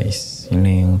yun guys, yun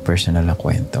na yung personal na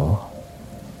kwento.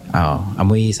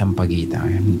 Amoy sampagita.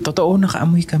 Totoo,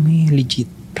 nakaamoy kami.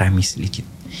 Legit. Promise, legit.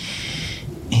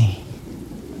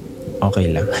 Okay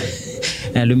lang.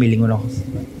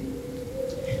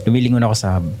 Lumilingon ako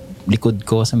sa likod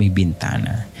ko sa may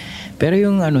bintana. Pero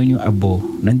yung abo,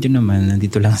 nandito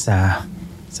lang sa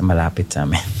malapit sa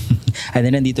amin.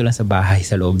 Nandito lang sa bahay,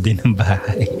 sa loob din ng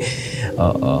bahay.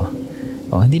 Oo.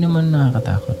 Hindi naman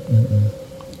nakakatakot.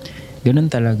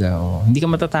 Ganun talaga. Hindi ka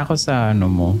matatakot sa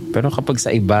mo. Pero kapag sa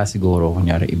iba siguro,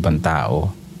 kunyari ibang tao,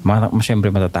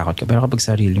 syempre matatakot ka. Pero kapag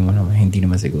sarili mo naman, hindi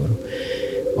naman siguro.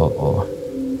 Oo.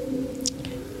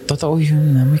 Totoo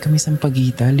yun. May kami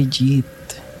sampagita. Legit.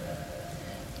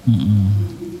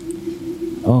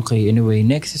 Okay, anyway,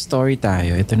 next story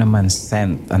tayo. Ito naman,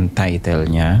 Scent ang title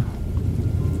niya.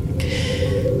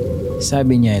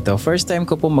 Sabi niya ito, first time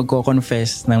ko po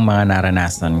magko-confess ng mga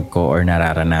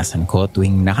naranasan ko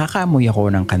tuwing nakakaamoy ako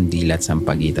ng kandila at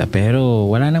sampagita. Pero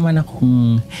wala naman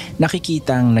akong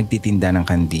nakikitang nagtitinda ng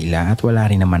kandila at wala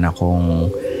rin naman akong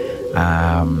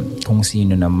kung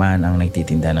sino naman ang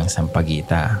nagtitinda ng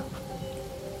sampagita.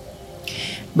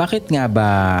 Bakit nga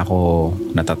ba ako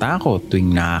natatakot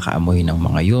tuwing nakakaamoy ng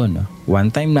mga yun?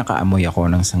 One time nakaamoy ako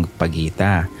ng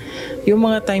sampagita. Yung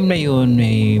mga time na yun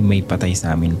may patay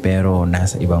sa amin pero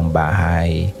nasa ibang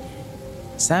bahay.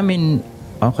 Sa amin,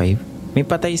 okay, may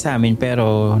patay sa amin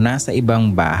pero nasa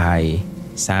ibang bahay.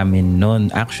 Sa amin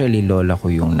noon, actually lola ko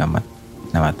yung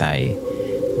namatay.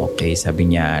 Okay,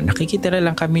 sabi niya, nakikitira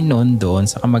lang kami noon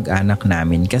doon sa kamag-anak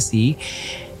namin kasi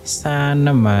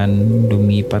naman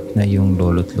lumipat na yung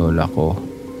lolo't lola ko.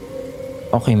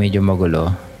 Okay, medyo magulo.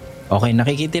 Okay,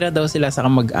 nakikitira daw sila sa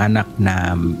kamag-anak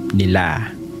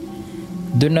nila.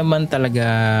 Doon naman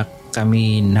talaga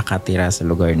kami nakatira sa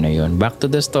lugar na yon. Back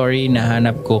to the story,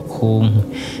 nahanap ko kung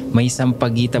may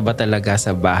sampagita ba talaga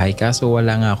sa bahay kaso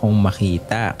wala nga akong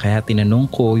makita. Kaya tinanong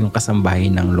ko yung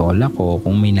kasambahay ng lola ko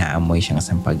kung may naamoy siyang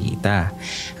sampagita.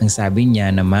 Ang sabi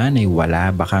niya naman ay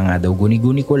wala, baka nga daw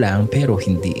guni-guni ko lang pero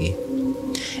hindi eh.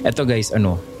 Eto guys,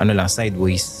 ano lang,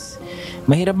 sideways.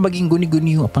 Mahirap maging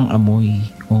guni-guni yung pang-amoy.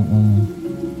 Oo.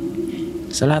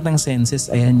 Sa lahat ng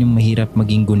senses, ayan yung mahirap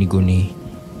maging guni-guni.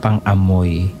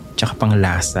 Pang-amoy. Tsaka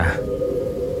pang-lasa.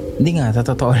 Hindi nga,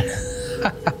 totoo.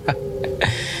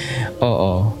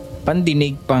 Oo.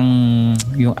 Pandinig,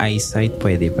 yung eyesight,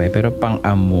 pwede pa. Pero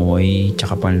pang-amoy,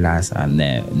 tsaka pang-lasa,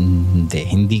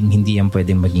 hindi yan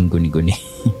pwede maging guni-guni.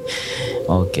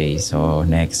 Okay, so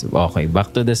next. Okay,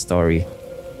 back to the story.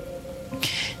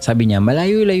 Sabi niya,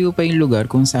 malayo-layo pa yung lugar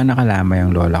kung saan nakalamay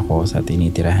ang lola ko sa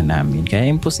tinitirahan namin. Kaya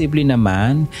imposible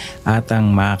naman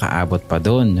atang makakaabot pa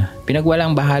doon.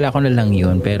 Pinagwalang bahala ko na lang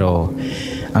yun pero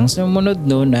ang sumunod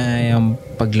noon ay ang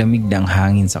paglamig ng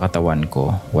hangin sa katawan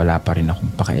ko. Wala pa rin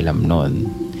akong pakialam noon.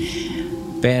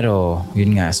 Pero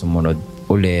yun nga, sumunod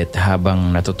ulit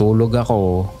habang natutulog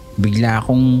ako, bigla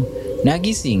akong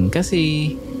nagising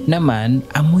kasi naman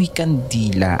amoy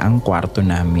kandila ang kwarto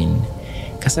namin.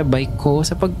 Kasabay ko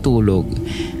sa pagtulog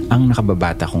ang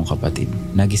nakababata kong kapatid.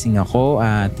 Nagising ako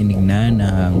at tinignan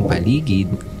ng paligid.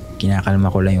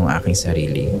 Kinakalma ko lang yung aking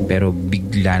sarili. Pero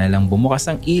bigla na lang bumukas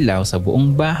ang ilaw sa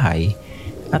buong bahay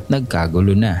at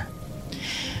nagkagulo na.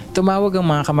 Tumawag ang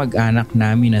mga kamag-anak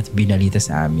namin at binalita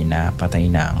sa amin na patay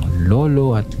na ang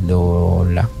lolo at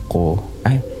lola ko.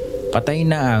 Patay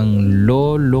na ang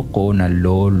lolo ko na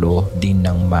lolo din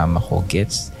ng mama ko.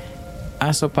 Gets?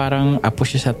 So parang apo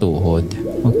siya sa tuhod.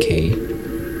 Okay.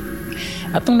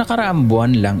 At nung nakaraang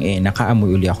buwan lang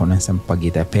nakaamoy uli ako ng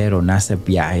sampagita pero nasa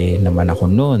biyahe naman ako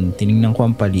noon. Tinignan ko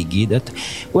ang paligid at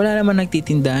wala naman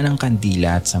nagtitinda ng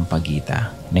kandila at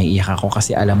sampagita. Naiiyak ako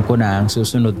kasi alam ko na ang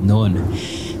susunod noon.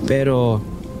 Pero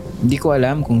hindi ko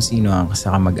alam kung sino ang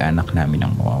sa kamag-anak namin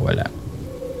ang mawawala.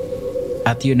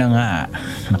 At yun na nga,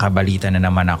 nakabalita na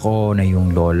naman ako na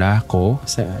yung lola ko,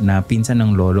 na pinsan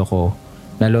ng lolo ko,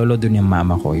 na lolo dun yung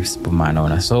mama ko is pumanaw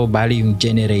na. So bali yung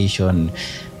generation,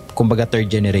 kumbaga third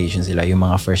generation sila, yung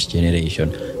mga first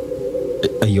generation.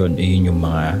 Ayun yung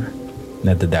mga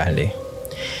nadadali.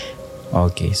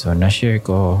 Okay, so na-share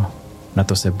ko na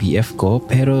to sa BF ko,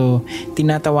 pero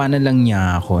tinatawanan lang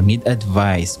niya ako, need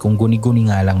advice kung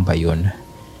guni-guni nga lang ba yun.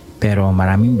 Pero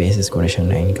maraming beses ko na siyang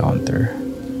na-encounter.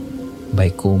 By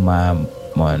Kuma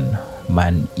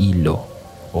Manilo.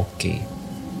 Okay.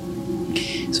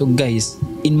 So guys,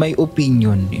 in my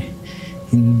opinion,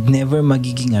 never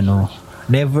magiging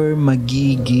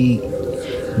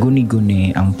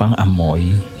guni-guni ang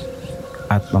pang-amoy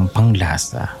at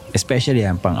panglasa. Especially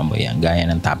ang pang-amoy yan, gaya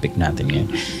ng topic natin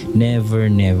ngayon.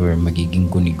 Never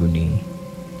magiging guni-guni.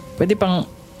 Pwede pang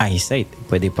eyesight,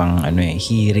 pwede pang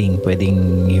hearing,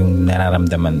 pwedeng yung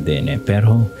nararamdaman din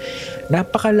Pero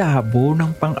napakalabo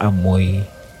ng pang-amoy.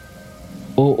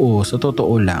 Oo, sa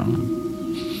totoo lang.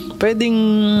 Pwedeng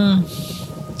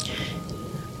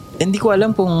hindi ko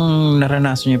alam kung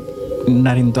naranasan niyo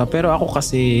na rin to, pero ako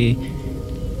kasi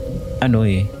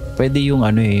pwede yung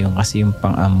yung kasi yung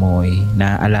pang-amoy,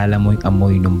 naalala mo yung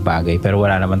amoy ng bagay pero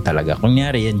wala naman talaga.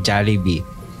 Kunyari yan Jollibee,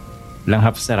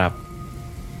 langhap sarap,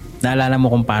 naalala mo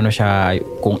kung paano siya,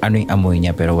 kung ano yung amoy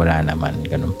niya pero wala naman.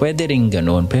 Ganun. Pwede rin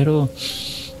ganun, pero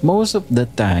most of the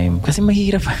time kasi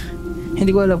mahirap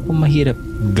hindi ko alam kung mahirap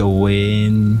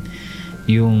gawin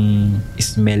yung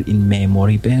smell in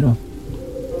memory, pero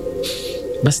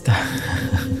basta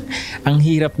ang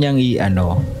hirap niyang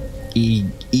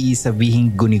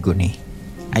sabihin guni-guni.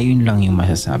 Ayun lang yung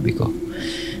masasabi ko.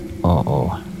 Oo.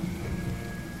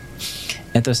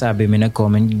 Ito sabi, may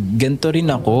nag-comment, ganito rin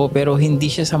ako pero hindi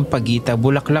siya sampagita,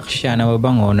 bulaklak siya na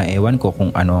mabango na ewan ko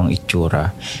kung ano ang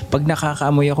itsura. Pag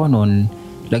nakakaamoy ako nun,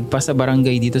 lagpas sa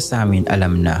barangay dito sa amin,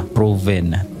 alam na,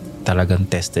 proven, talagang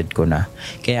tested ko na.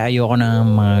 Kaya ayoko na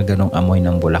mga ganong amoy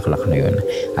ng bulaklak na yun.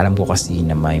 Alam ko kasi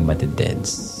na may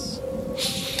matideds.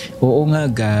 Oo nga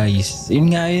guys,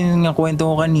 yun nga kwento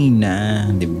ko kanina,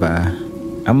 diba?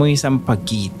 Amoy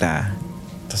sampagita.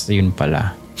 Tapos yun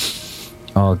pala.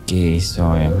 Okay, so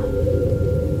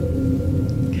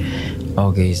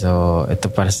ito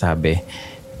para sabi.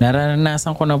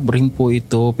 Naranasan ko na rin po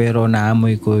ito pero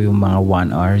naamoy ko yung mga 1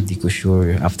 hour, di ko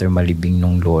sure, after malibing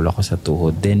nung lola ko sa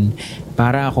tuhod. Then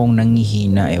para akong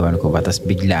nangihina, ewan ko ba, tas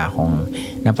bigla akong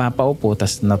napapaupo,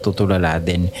 tas natutulala,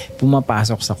 then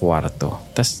pumapasok sa kwarto,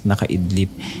 tas nakaidlip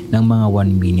ng mga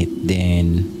 1 minute.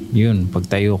 Then yun,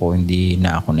 pagtayo ko hindi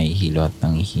na ako nahihilo at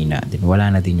nangihina. Then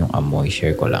wala na din yung amoy,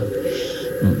 share ko lang.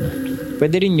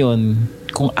 Pwede rin yun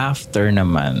kung after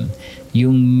naman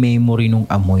yung memory nung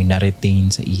amoy na retain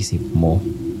sa isip mo,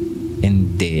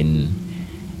 and then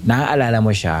naaalala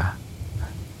mo siya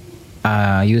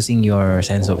using your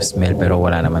sense of smell pero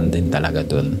wala naman din talaga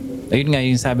dun. Ayun nga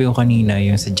yung sabi ko kanina,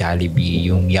 yung sa Jollibee,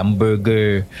 yung Yum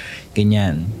Burger,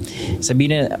 ganyan.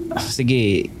 Sabihin na,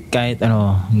 sige, kahit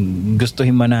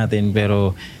gustuhin man natin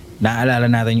pero naaalala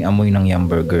natin yung amoy ng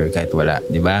Yum Burger kahit wala,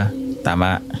 di ba?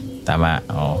 Tama.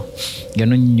 Oh.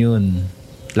 Ganun yun.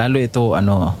 Lalo ito 1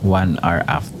 hour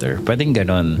after. Pwedeng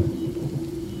ganon.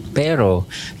 Pero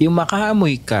yung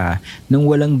makaamoy ka nung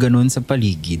walang ganon sa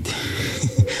paligid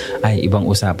ay ibang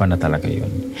usapan na talaga yun.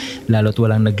 Lalo't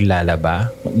walang naglalaba.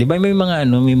 Di ba may mga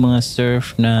may mga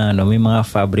surf na may mga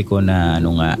fabriko na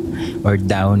or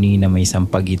downy na may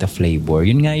sampagita flavor.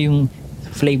 Yun nga yung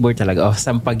flavor talaga.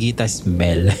 Sampagita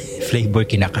smell. Flavor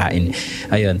kinakain.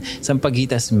 Ayun,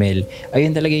 sampagita smell.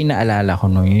 Ayun talaga yung naalala ko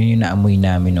no. Yun yung naamoy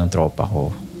namin ng tropa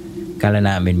ko. Kala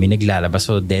namin may naglalabas,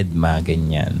 so dead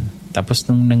ganyan. Tapos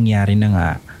nung nangyari na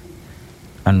nga,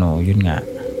 yun nga.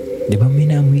 Di ba may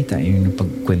naamoy tayo yung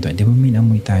pagkwento? Di ba may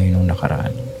naamoy tayo nung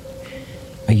nakaraan?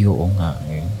 Ay, oo nga.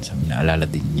 Ayun, sabi, naalala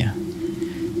din niya.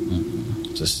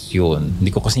 Tapos yun.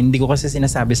 Hindi ko kasi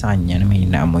sinasabi sa kanya na may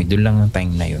naamoy. Doon lang ang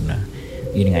time na yun na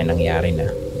yun nga nangyari na.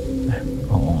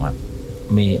 Oo nga.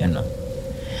 May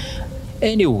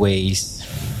Anyways.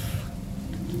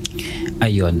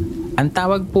 Ayun. Ang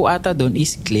tawag po ata doon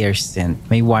is clear scent.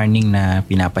 May warning na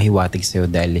pinapahiwatig sa'yo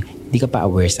dahil di ka pa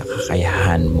aware sa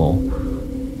kakayahan mo.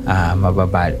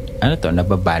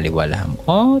 Nababaliwala mo.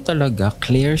 Oh, talaga.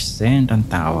 Clear scent ang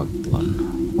tawag doon.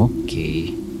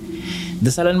 Okay.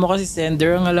 Dasalan mo kasi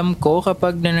sender, ang alam ko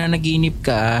kapag nananaginip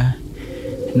ka,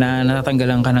 na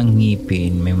natatanggalan ka ng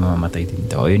ngipin, may mamamatay din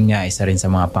to. Yun nga, isa rin sa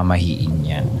mga pamahiin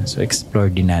yan. So,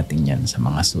 explore din natin yan sa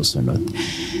mga susunod.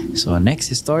 So,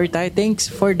 next story tayo. Thanks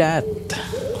for that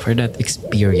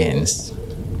experience.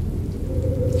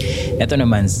 Ito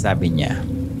naman, sabi niya,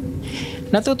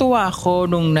 natutuwa ako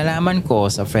nung nalaman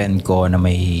ko sa friend ko na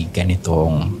may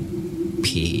ganitong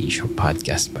page o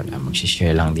podcast pala.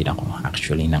 Mag-share lang din ako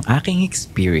actually ng aking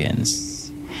experience.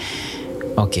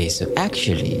 Okay, so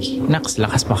actually,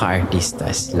 lakas pa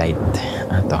ka-artista.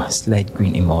 Slide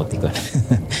queen emoticon.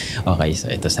 Okay, so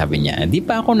ito sabi niya, di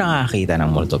pa ako nakakita ng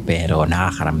multo pero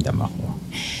nakakaramdam ako.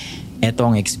 Ito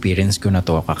ang experience ko na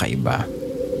to, kakaiba.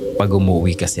 Pag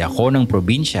umuwi kasi ako ng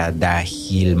probinsya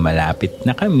dahil malapit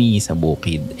na kami sa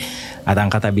bukid at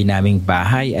ang katabi naming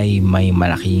bahay ay may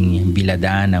malaking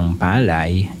bilada ng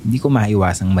palay, di ko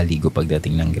maiwasang maligo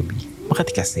pagdating ng gabi.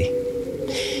 Makati kasi.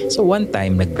 So one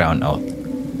time nag-brown out.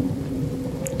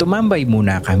 Tumambay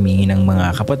muna kami ng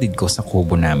mga kapatid ko sa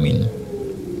kubo namin.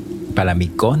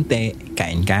 Palamig konti,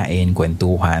 kain-kain,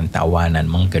 kwentuhan, tawanan,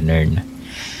 mga ganun.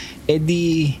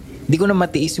 Di ko na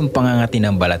matiis yung pangangati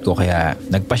ng balat ko kaya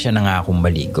nagpasya na nga akong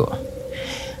maligo.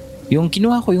 Yung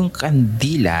kinuha ko yung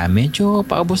kandila, medyo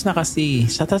paubos na kasi.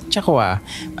 Sa tansya ko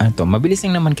mabilis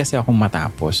lang naman kasi akong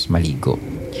matapos maligo.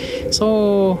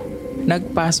 So,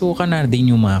 nagpasukan na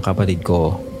din yung mga kapatid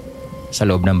ko sa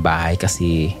loob ng bahay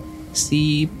kasi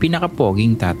si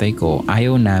pinakapoging tatay ko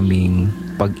ayaw naming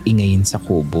pag-ingayin sa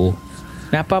kubo.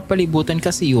 Napapalibutan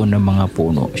kasi yun ng mga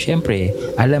puno. Siyempre,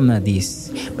 alam na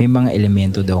may mga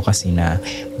elemento daw kasi na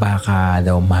baka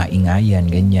daw maingayan,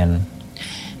 ganyan.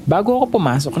 Bago ako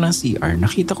pumasok ng CR,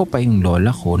 nakita ko pa yung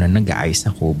lola ko na nag-aayos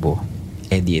sa kubo.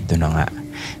 Ito na nga,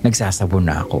 nagsasabon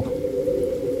na ako.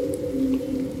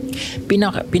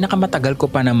 Pinakamatagal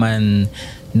ko pa naman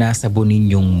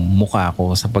nasabunin yung mukha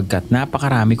ko sapagkat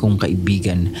napakarami kong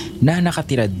kaibigan na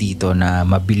nakatira dito na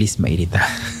mabilis mairita.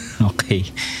 Okay.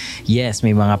 Yes,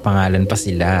 may mga pangalan pa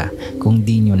sila kung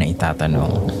di nyo na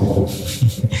itatanong.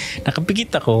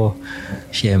 Nakapikit ako.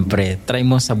 Siyempre, try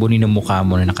mo sabunin ang mukha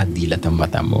mo na nakadilat ang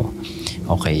mata mo.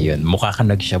 Okay, yun. Mukha ka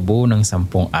nagshabu ng 10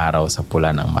 araw sa pula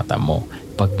ng mata mo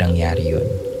pag nangyari yun.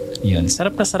 Yun,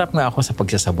 sarap na sarap nga ako sa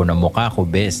pagsasabon ng mukha ko,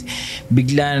 bes.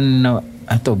 Biglang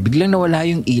nawala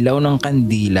yung ilaw ng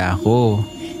kandila ko.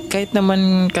 Kahit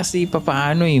naman kasi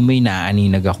papaano may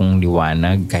naaninag akong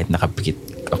liwanag kahit nakapikit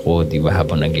ako, di ba,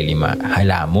 habang naglilima.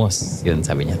 Halamos. Yun,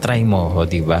 sabi niya, try mo,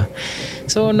 di ba?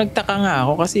 So, nagtaka nga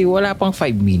ako kasi wala pang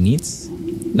 5 minutes.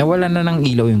 Nawala na ng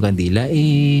ilaw yung kandila.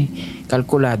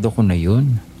 Kalkulado ko na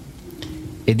yun.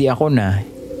 Di ako na.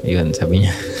 Yun, sabi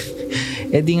niya.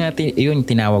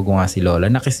 Tinawag ko nga si Lola.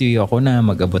 Nakisuyo ako na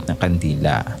mag-abot ng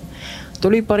kandila.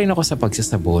 Tuloy pa rin ako sa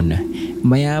pagsasabon.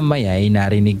 Maya-maya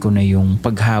narinig ko na yung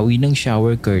paghawi ng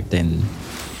shower curtain.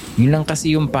 Yun lang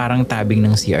kasi yung parang tabing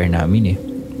ng CR namin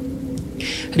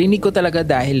Rinig ko talaga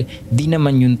dahil di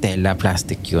naman yung tela,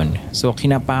 plastic yun. So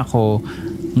kinapa ko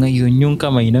ngayon yung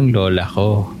kamay ng lola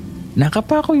ko.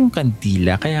 Nakapa ko yung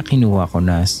kandila kaya kinuha ko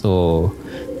na, so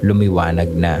lumiwanag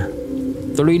na.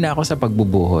 Tuloy na ako sa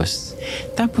pagbubuhos.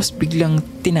 Tapos biglang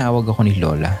tinawag ako ni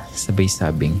Lola.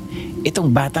 Sabay-sabing,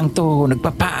 itong batang to,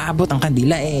 nagpapaabot ang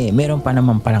kandila Meron pa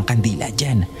naman palang kandila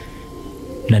dyan.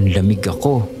 Nanlamig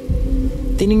ako.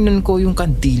 Tiningnan ko yung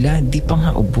kandila, di pa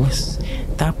nga ubos.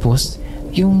 Tapos,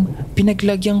 yung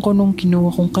pinaglagyan ko nung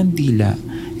kinuha kong kandila,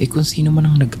 kung sino man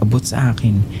ang nag-abot sa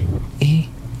akin,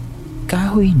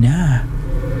 kahoy na.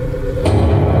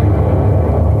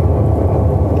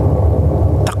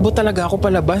 Takbo talaga ako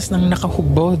palabas ng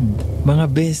nakahubod. Mga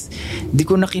bes, di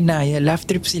ko na kinaya. Laugh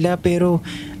trip sila pero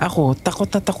ako,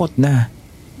 takot na.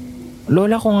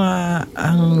 Lola ko nga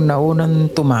ang naunang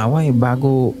tumawa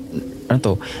bago...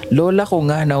 Lola ko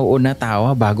nga nauuna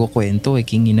tawa bago kwento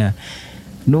kingina.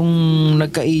 Nung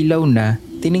nagkailaw na,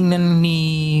 tiningnan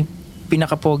ni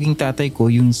pinakapoging tatay ko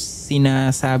yung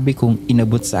sinasabi kong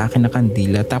inabot sa akin na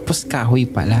kandila tapos kahoy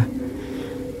pala.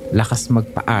 Lakas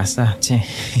magpaasa.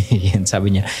 Yan,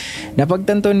 sabi niya.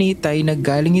 Napagtanto ni Tay,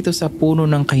 naggaling ito sa puno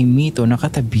ng kaimito na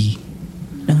katabi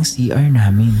ng CR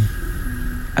namin.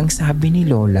 Ang sabi ni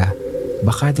Lola,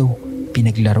 baka daw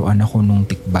pinaglaruan ako nung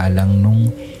tikbalang nung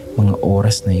mga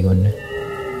oras na yun.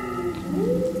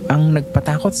 Ang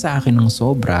nagpatakot sa akin ng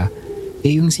sobra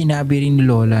yung sinabi rin ni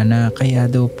Lola na kaya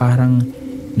daw parang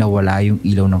nawala yung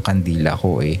ilaw ng kandila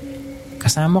ko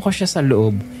Kasama ko siya sa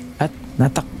loob at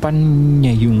natakpan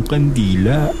niya yung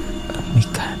kandila. Oh my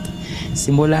God.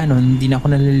 Simula nun, hindi na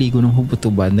ako naliligo ng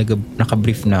hubot-hubad.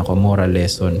 Nakabrief na ako, moral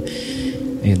lesson.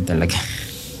 Ayun talaga.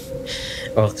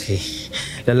 Okay.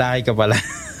 Lalaki ka pala.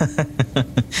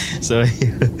 So,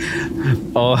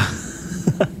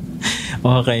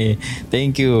 Okay,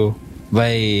 thank you.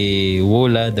 By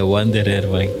Wola the Wanderer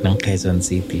ng Quezon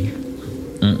City.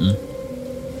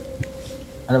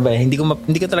 Ano ba, hindi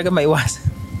ko talaga maiwasan.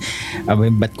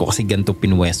 Abay, ba't ko kasi ganito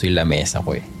pinwesto yung lamesa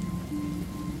ko eh.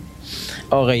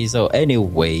 Okay, so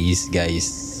anyways, guys.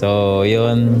 So,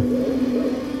 yun.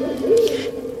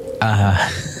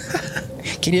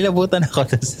 Kinilabutan ako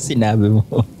sa sinabi mo.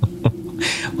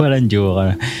 Walang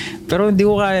joke. Pero hindi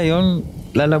ko kaya yun.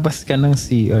 Lalabas ka ng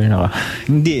CR na ka.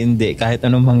 Hindi. Kahit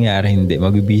anong mangyari, hindi.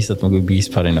 Magbibihis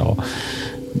pa rin ako.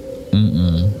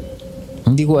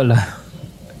 Hindi ko alam.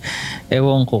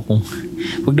 Ewan ko kung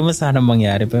huwag naman sana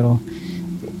mangyari, pero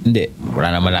hindi.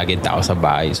 Wala naman lagi tao sa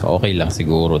bahay. So, okay lang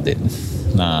siguro din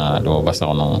na lumabas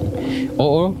ako ng...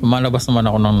 Oo, malabas naman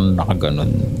ako ng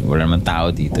nakaganon. Wala naman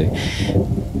tao dito eh.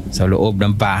 Sa loob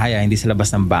ng bahay, hindi sa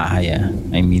labas ng bahay.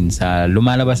 I mean,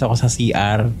 lumalabas ako sa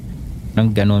CR ng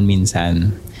ganon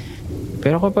minsan.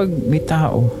 Pero kapag may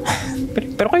tao,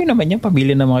 pero kayo naman yan,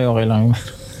 pabili naman kayo, okay lang.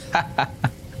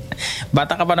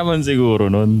 Bata ka pa naman siguro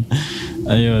nun.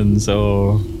 Ayun,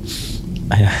 so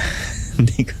ayan.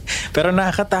 Pero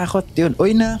nakakatakot yun.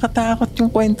 Uy, nakakatakot yung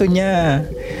kwento niya.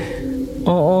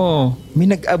 Oo,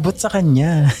 may nag-abot sa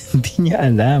kanya. Hindi niya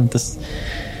alam. Tapos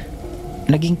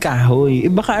naging kahoy.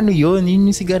 Baka ano yun?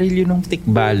 Yun yung sigarilyo ng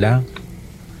tikbala.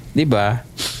 Diba?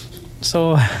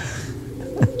 So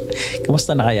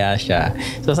kamusta na kaya siya?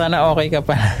 So sana okay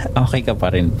ka pa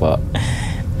rin po.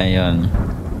 Ayun.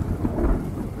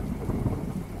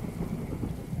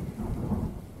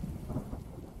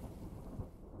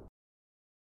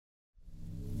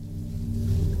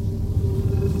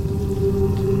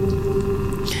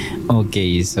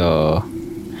 Okay, so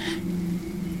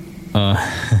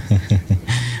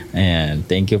ayan,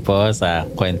 thank you po sa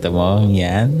kwento mo.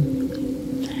 Yan.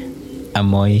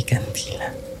 Amoy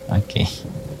Kandila. Okay.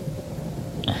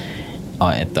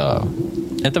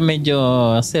 Ito medyo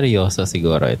seryoso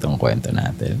siguro itong kwento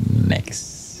natin.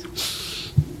 Next.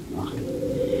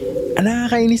 Okay.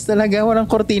 Nakakainis talaga. Walang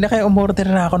kortina kaya umorder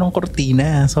na ako ng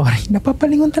kortina. Sorry.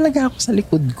 Napapalingon talaga ako sa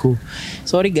likod ko.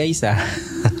 Sorry guys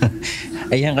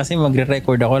Ayan kasi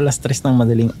magre-record ako alas 3 ng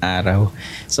madaling araw.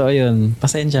 So ayun.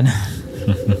 Pasensya na.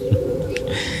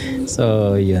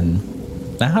 So yun.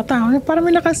 Nakakatawa. Parang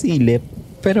may nakasilip.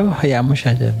 Pero hayaan mo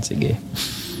siya dyan. Sige.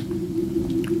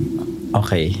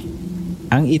 Okay.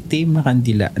 Ang itim na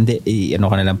kandila. Hindi, ano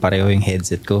ko na lang pareho yung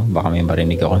headset ko. Baka may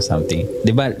marinig ako something.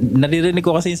 Diba, naririnig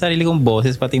ko kasi yung sarili kong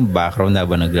boses pati yung background na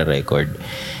ba nagre-record.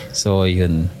 So,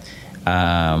 yun.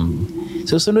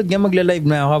 Susunod nga magla-live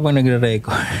na ako habang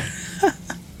nagre-record.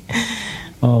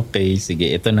 Okay, sige.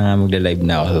 Ito na nga magla-live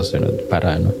na ako susunod.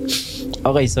 Para ano.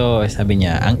 Okay, so sabi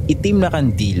niya, ang itim na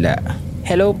kandila.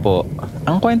 Hello po.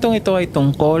 Ang kwentong ito ay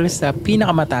tungkol sa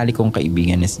pinakamatalik kong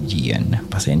kaibigan na si Gian.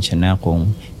 Pasensya na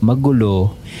kung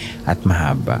magulo at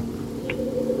mahaba.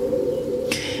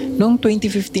 Noong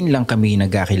 2015 lang kami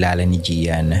nagkakilala ni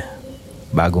Gian.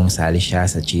 Bagong sali siya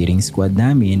sa cheering squad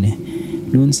namin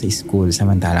noon sa school,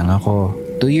 samantalang ako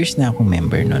 2 years na akong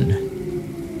member noon.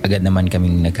 Agad naman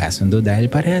kaming nagkasundo dahil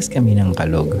parehas kami ng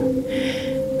kalog.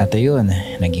 At ayun,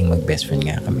 naging mag-best friend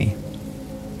nga kami.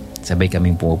 Sabay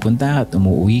kaming pumupunta at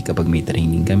umuwi kapag may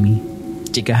training kami.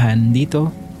 Chikahan dito,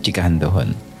 chikahan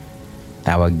doon.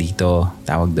 Tawag dito,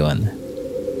 tawag doon.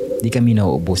 Di kami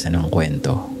nauubusan ng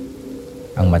kwento.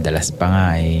 Ang madalas pa nga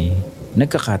ay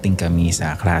nagkakating kami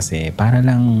sa klase para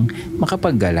lang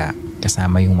makapaggala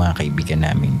kasama yung mga kaibigan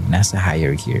namin nasa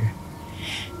higher year.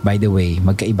 By the way,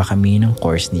 magkaiba kami ng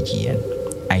course ni Gian.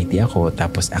 IT ako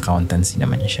tapos accountancy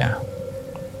naman siya.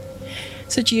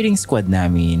 Sa cheering squad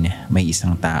namin, may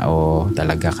isang tao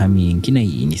talaga kaming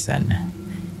kinaiinisan.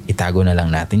 Itago na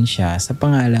lang natin siya sa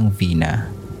pangalang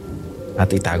Vina at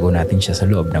itago natin siya sa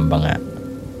loob ng banga.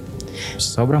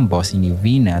 Sobrang bossy ni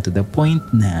Vina to the point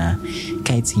na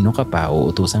kahit sino ka pa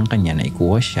uutusan kanya na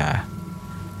ikuha siya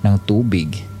ng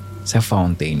tubig sa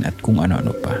fountain at kung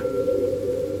ano-ano pa.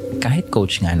 Kahit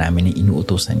coach nga namin ang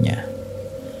inuutusan niya.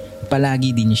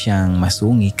 Palagi din siyang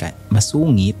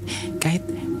masungit kahit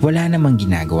wala namang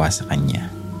ginagawa sa kanya.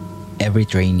 Every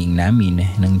training namin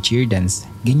ng cheer dance,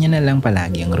 ganyan na lang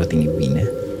palagi ang routine ni Vina.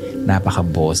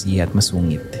 Napaka-bossy at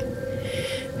masungit.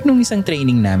 Nung isang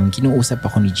training namin, kinuusap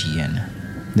ako ni Gian.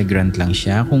 Nag-rant lang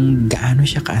siya kung gaano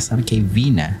siya kaasar kay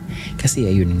Vina kasi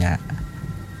ayun nga,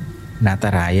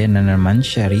 natarayan na naman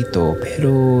siya rito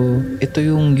pero ito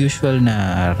yung usual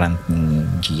na rant ni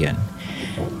Gian.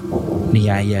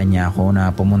 Niyaya niya ako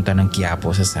na pumunta ng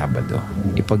Quiapo sa Sabado.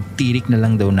 Ipagtirik na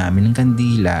lang daw namin ng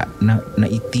kandila na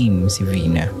itim si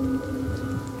Vina.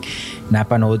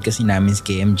 Napanood kasi namin sa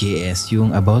KMJS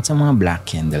yung about sa mga black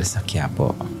candles sa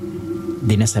Quiapo.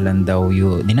 dinadasalan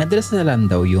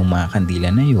daw yung mga kandila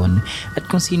na yun at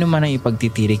kung sino man ang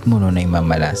ipagtitirik mo nun ay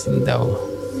mamalasin daw.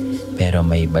 Pero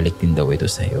may balik din daw ito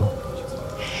sa'yo.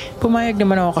 Pumayag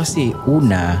naman ako kasi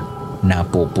una,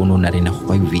 napupuno na rin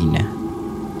ako kay Vina.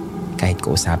 Kahit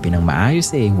kausapin ng maayos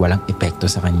walang epekto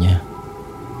sa kanya.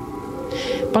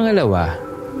 Pangalawa,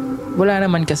 wala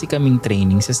naman kasi kaming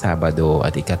training sa Sabado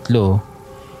at ikatlo,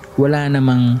 wala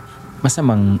namang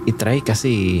masamang itry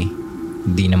kasi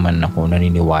hindi naman ako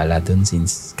naniniwala dun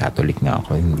since Catholic nga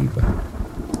ako, hindi ba?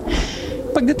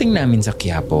 Pagdating namin sa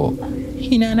Quiapo,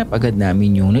 hinanap agad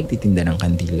namin yung nagtitinda ng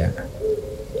kandila.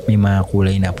 May mga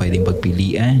kulay na pwedeng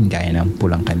pagpilian gaya ng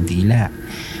pulang kandila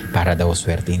para daw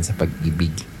swertein sa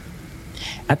pag-ibig.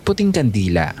 At puting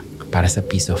kandila para sa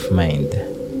peace of mind.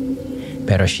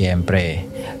 Pero syempre,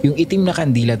 yung itim na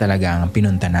kandila talaga ang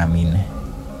pinunta namin.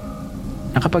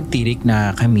 Nakapagtirik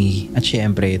na kami at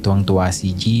syempre tuwang-tuwa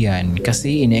si Gian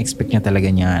kasi ine-expect niya talaga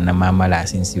niya na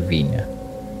mamalasin si Vina.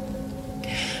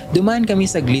 Dumaan kami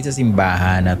saglit sa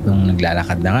simbahan at nung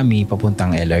naglalakad na kami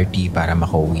papuntang LRT para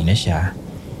makauwi na siya,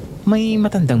 may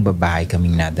matandang babae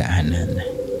kaming nadaanan.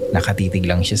 Nakatitig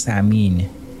lang siya sa amin.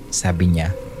 Sabi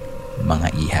niya, "Mga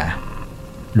iha,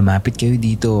 lumapit kayo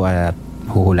dito at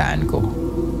huhulaan ko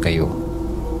kayo.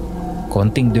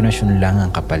 Konting donasyon lang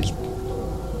ang kapalit."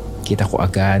 Kita ko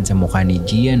agad sa mukha ni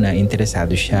Gian na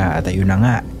interesado siya at ayun na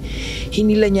nga.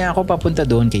 Hinila niya ako papunta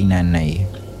doon kay nanay.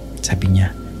 Sabi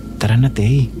niya, "Tara na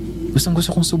te,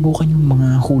 gustong-gusto kong subukan yung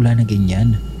mga hula na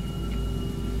ganyan."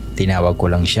 Tinawag ko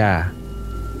lang siya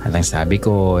at ang sabi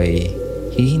ko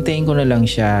hihintayin ko na lang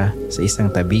siya sa isang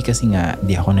tabi kasi nga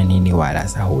di ako naniniwala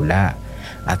sa hula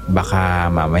at baka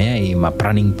mamaya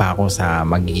mapraning pa ako sa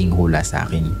magiging hula sa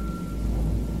akin.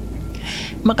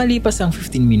 Makalipas ang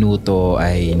 15 minuto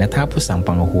ay natapos ang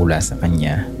panghuhula sa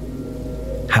kanya.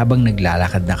 Habang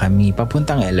naglalakad na kami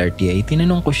papuntang LRT ay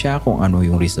tinanong ko siya kung ano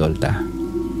yung resulta.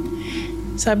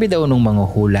 Sabi daw nung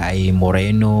manghuhula ay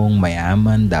morenong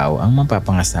mayaman daw ang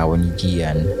mapapangasawa ni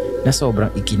Gian na sobrang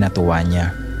ikinatuwa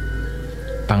niya.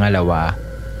 Pangalawa,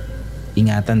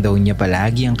 ingatan daw niya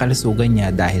palagi ang kalusugan niya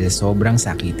dahil sobrang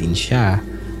sakitin siya,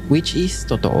 which is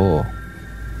totoo.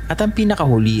 At ang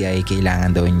pinakahuli ay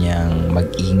kailangan daw niyang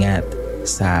mag-ingat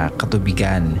sa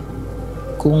katubigan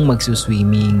kung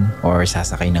magsuswimming or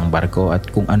sasakay ng barko at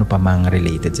kung ano pa mang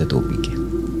related sa tubig.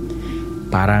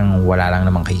 Parang wala lang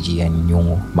naman kay Gian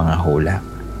yung mga hula.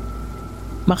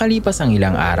 Makalipas ang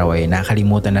ilang araw ay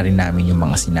nakalimutan na rin namin yung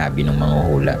mga sinabi ng mga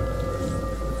hula.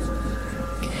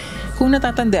 Kung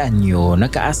natatandaan nyo,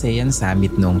 nagka-ASEAN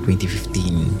Summit noong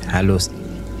 2015. Halos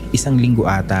isang linggo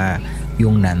ata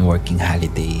yung non-working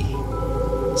holiday.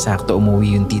 Sakto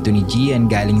umuwi yung tito ni Gian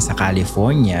galing sa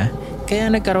California kaya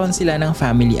nagkaroon sila ng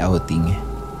family outing.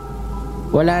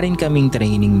 Wala rin kaming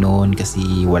training noon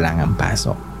kasi wala ngang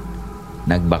pasok.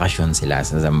 Nagbakasyon sila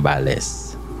sa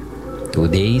Zambales. 2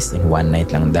 days and 1 night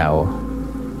lang daw.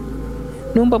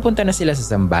 Nung papunta na sila sa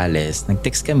Zambales,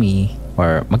 magka-text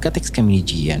kami ni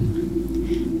Gian.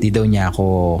 Di daw niya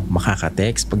ako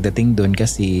makaka-text pagdating doon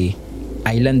kasi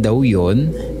island daw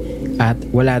yun at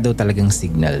wala daw talagang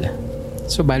signal.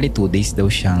 So bali 2 days daw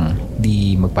siyang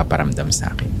di magpaparamdam sa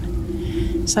akin.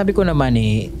 Sabi ko naman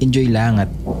enjoy lang at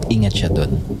ingat siya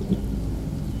doon.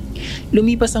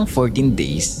 Lumipas ang 14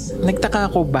 days, nagtaka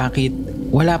ako bakit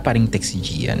wala pa ring text si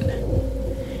Gian.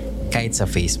 Kahit sa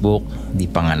Facebook,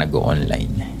 di pa nga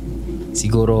nag-o-online.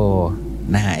 Siguro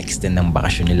na-extend ng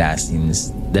bakasyon nila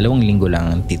since 2 linggo lang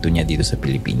ang tito niya dito sa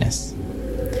Pilipinas.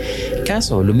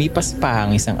 Kaso lumipas pa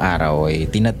ang isang araw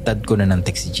tinatad ko na ng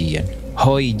text si Gian.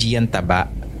 "Hoy Gian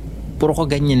taba, puro ko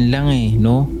ganyan lang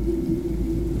no?"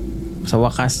 Sa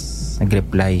wakas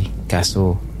nag-reply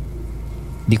kaso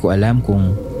di ko alam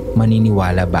kung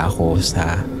maniniwala ba ako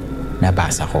sa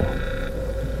nabasa ko.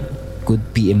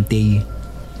 "Good PMT,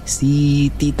 si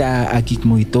Tita Agik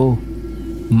mo ito,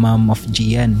 Mom of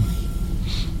Gian."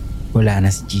 Wala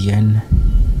na si Gian.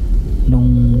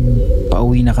 Nung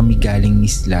pauwi na kami galing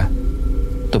Isla,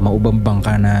 tumaubang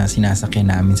bangka na sinasakyan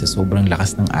namin sa sobrang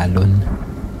lakas ng alon.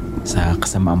 Sa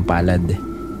kasamaang palad,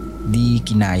 di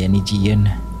kinaya ni Gian.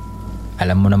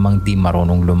 Alam mo namang di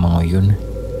marunong lumangoy yun.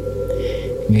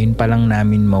 Ngayon pa lang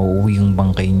namin mauuwi yung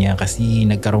bangkay niya kasi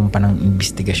nagkaroon pa ng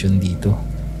investigasyon dito.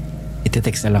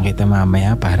 Ite-text na lang kita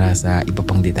mamaya para sa iba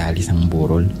pang detalye ng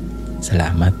burol.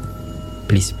 Salamat.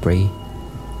 Please pray.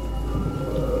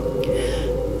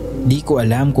 Di ko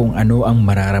alam kung ano ang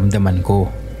mararamdaman ko.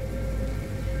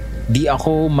 Di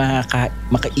ako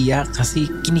makaiyak kasi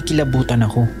kinikilabutan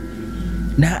ako.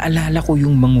 Naaalala ko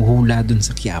yung manghuhula dun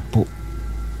sa Quiapo.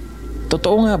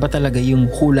 Totoo nga ba talaga yung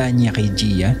hula niya kay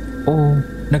Gia o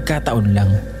nagkataon lang?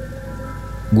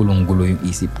 Gulong-gulo yung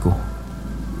isip ko.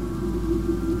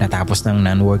 Natapos ng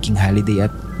non-working holiday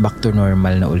at back to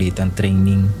normal na ulit ang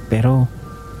training. Pero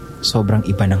sobrang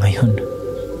iba na ngayon.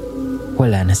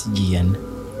 Wala na si Gian.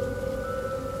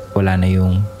 Wala na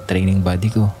yung training body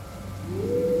ko.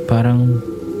 Parang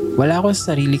wala ako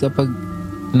sa sarili kapag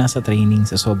nasa training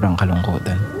sa sobrang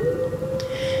kalungkutan.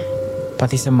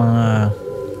 Pati sa mga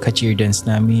ka-cheer dance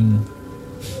namin,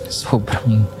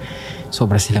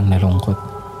 sobra silang nalungkot.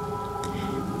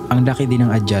 Ang laki din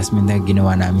ng adjustment na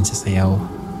ginawa namin sa sayaw.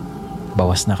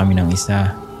 Bawas na kami ng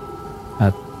isa.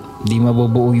 At di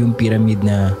mabubuo yung pyramid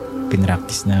na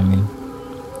pinractice namin.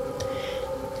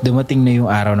 Dumating na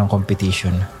yung araw ng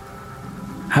competition.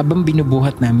 Habang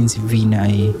binubuhat namin si Vina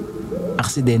ay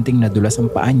aksidenteng nadulas ang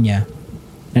paa niya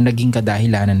na naging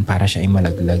kadahilanan para siya ay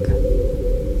malaglag.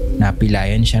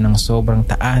 Napilayan siya ng sobrang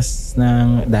taas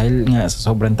dahil nga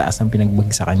sa sobrang taas ang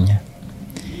pinagbag sa kanya.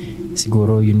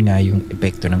 Siguro yun nga yung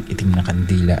epekto ng itim na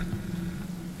kandila.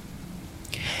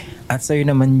 At sa'yo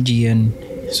naman, Gian,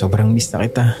 sobrang miss na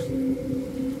kita.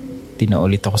 Di na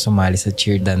ulit ako sumali sa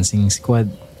cheer dancing squad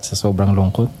sa sobrang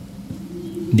lungkot.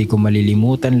 Hindi ko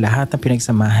malilimutan lahat ng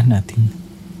pinagsamahan natin.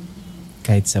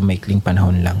 Kahit sa maikling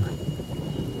panahon lang.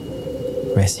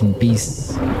 Rest in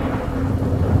peace.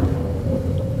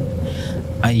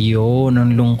 Ayun,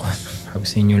 ang lungkot. Sabi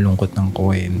sa inyo, lungkot ng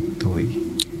kwento eh.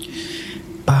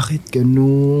 Bakit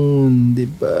ganun?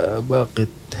 Diba?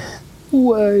 Bakit?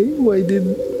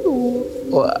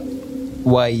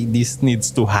 Why this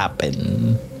needs to happen?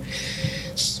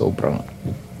 Sobrang...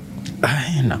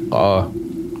 Ay, nako.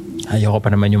 Ayoko pa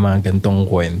naman yung mga gantong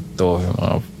kwento. Yung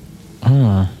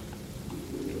mga...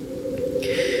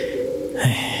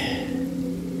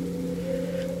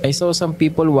 I saw some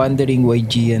people wondering why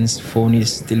Gian's phone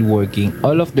is still working.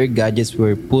 All of their gadgets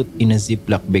were put in a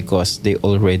ziplock because they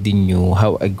already knew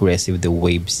how aggressive the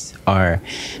waves are.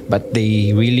 But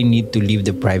they really need to leave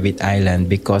the private island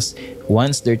because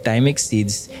once their time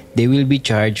exceeds, they will be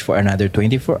charged for another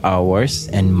 24 hours.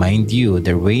 And mind you,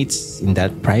 the rates in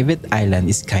that private island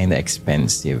is kinda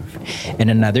expensive.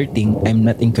 And another thing, I'm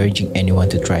not encouraging anyone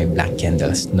to try black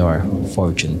candles nor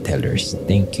fortune tellers.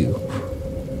 Thank you.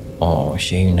 Oh,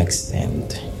 siya yung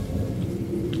nag-send.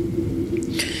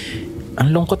 Ang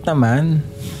lungkot naman.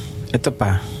 Ito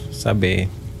pa, sabi.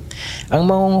 Ang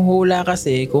manghuhula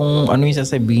kasi kung ano yung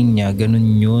sasabihin niya,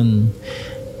 ganun yun.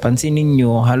 Pansinin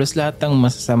nyo, halos lahat ng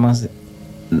masasamang...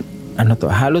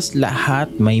 halos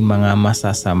lahat may mga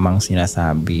masasamang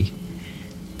sinasabi.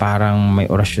 Parang may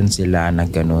orasyon sila na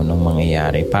ganun ang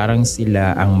mangyayari. Parang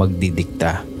sila ang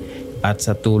magdidikta. At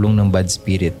sa tulong ng bad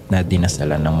spirit na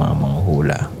dinasalan ng mga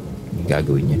manghuhula.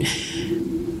 Gagawin yun.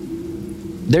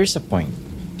 There's a point.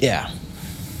 Yeah.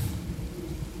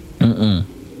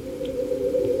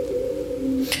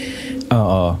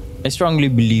 Oo. I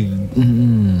strongly believe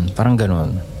parang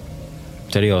ganun.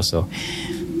 Seryoso.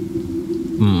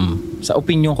 Sa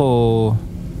opinion ko,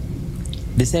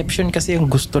 deception kasi yung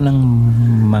gusto ng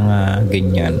mga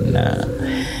ganyan na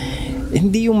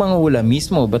hindi yung mga hula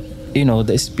mismo, but you know,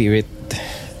 the spirit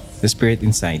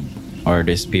inside, or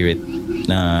the spirit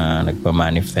na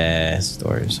nagpa-manifest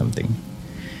or something.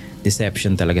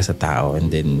 Deception talaga sa tao,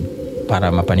 and then para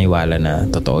mapaniwala na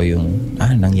totoo yung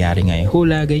nangyari nga yung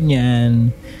hula, ganyan.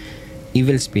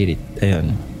 Evil spirit.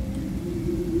 Ayun.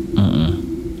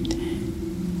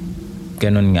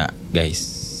 Ganun nga, guys.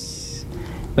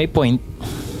 May point.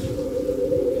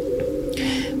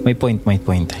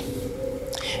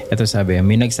 Ito sabi,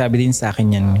 may nagsabi din sa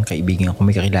akin yan, kaibigan ko,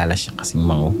 may kakilala siya kasing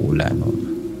manghuhula, no?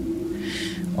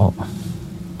 Oh.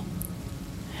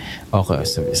 Okay,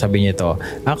 sabi niya to,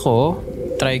 ako,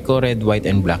 try ko red, white,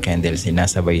 and black candles.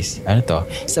 Sinasabay,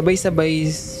 sabay-sabay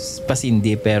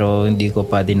pasindi, pero hindi ko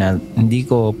pa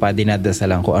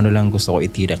dinadasalan kung ano lang gusto ko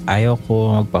itirak. Ayaw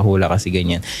ko magpahula kasi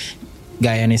ganyan.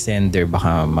 Gaya ni sender,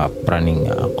 baka mapraning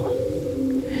nga ako.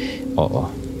 Oo.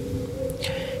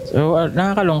 So,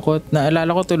 nakakalungkot.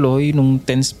 Naalala ko tuloy, nung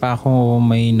teens pa ako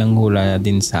may nanghula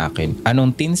din sa akin.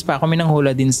 Nung teens pa ako may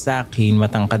nanghula din sa akin,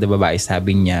 matangkad na babae,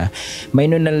 sabi niya, may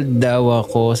nunal daw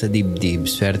ako sa dibdib.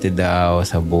 Swerte daw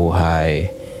sa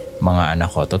buhay. Mga anak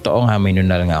ko. Totoo nga, may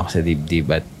nunal nga ako sa dibdib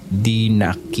at di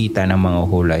nakita ng mga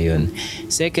hula yun.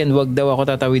 Second, wag daw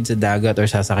ako tatawid sa dagat or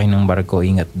sasakay ng barko.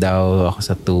 Ingat daw ako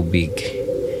sa tubig.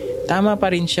 Tama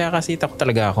pa rin siya kasi takot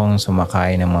talaga akong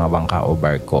sumakay ng mga bangka o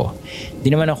barko. Di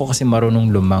naman ako kasi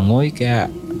marunong lumangoy kaya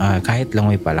kahit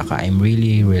langoy pala ka, I'm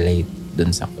really relate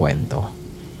dun sa kwento.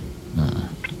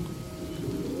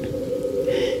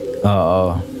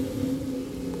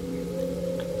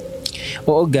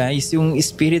 Oo guys, yung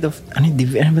spirit of ano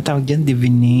ba tawag dyan?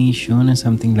 Divination or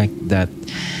something like that.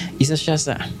 isa siya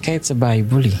sa, kahit sa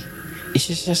Bible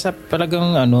isa siya sa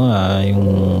talagang yung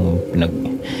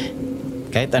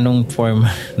kahit anong form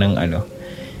ng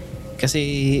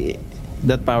kasi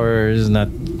that power is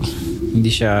not, hindi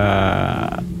siya,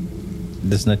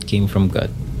 does not came from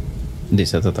God. Hindi,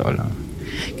 sa totoo lang.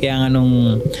 Kaya nga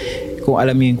kung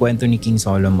alam niyo yung kwento ni King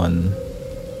Solomon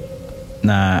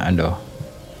na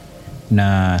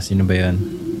na sino ba yun?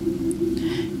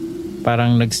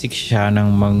 Parang nagsik siya ng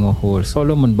manguhul.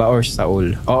 Solomon ba or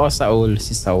Saul? Oo,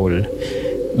 si Saul.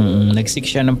 Nagsik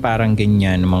siya ng parang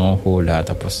ganyan, manguhula.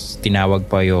 Tapos tinawag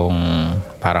pa yung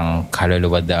parang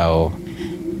kaluluwa daw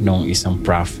nung isang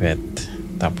prophet.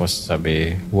 Tapos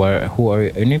sabi, who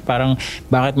are you? Parang,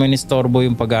 bakit mo inistorbo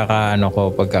yung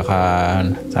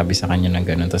sabi sa kanya ng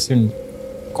gano'n. Tapos yun,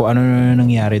 kung ano na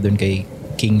nangyari doon kay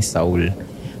King Saul.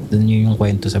 Doon yung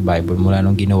kwento sa Bible mula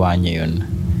nung ginawa niya yun.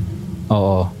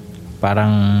 Oo.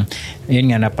 Parang, ayun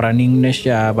nga, napraning na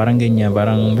siya, parang ganyan,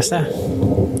 parang basta,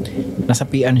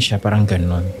 nasapian siya, parang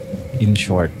gano'n. In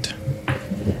short.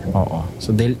 Oo. So,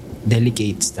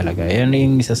 delicates talaga. Yan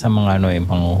yung isa sa mga yung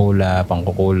panghuhula,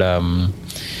 pangkukulam.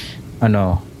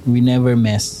 We never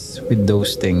mess with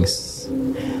those things.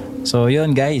 So,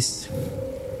 yun guys.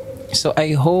 So,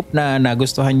 I hope na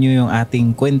nagustuhan nyo yung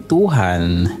ating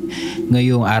kwentuhan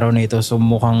ngayong araw na ito. So,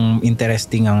 mukhang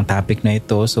interesting ang topic na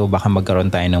ito. So, baka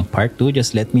magkaroon tayo ng part 2.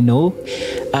 Just let me know.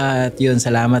 At yun,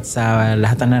 salamat sa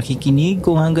lahat na nakikinig.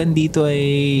 Kung hanggang dito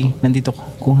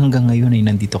kung hanggang ngayon ay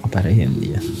nandito ka pa rin.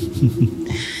 Yan.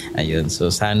 Ayun, so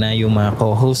sana yung mga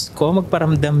co-host ko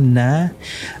magparamdam na.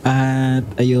 At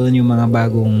ayun, yung mga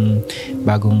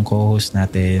bagong co-host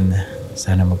natin,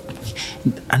 sana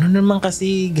naman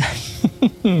kasi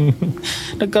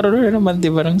nagkaroon na naman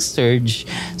diba ng surge.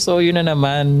 So yun na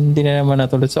naman, hindi na naman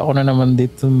natulad. So ako na naman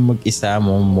dito mag-isa.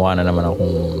 Mukha na naman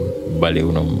akong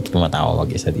baliw nung tumatawa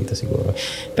mag-isa dito siguro.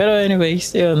 Pero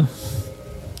anyways, yun.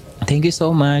 Thank you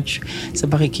so much sa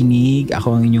pakikinig.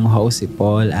 Ako ang inyong host, si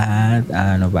Paul. At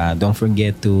don't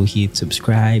forget to hit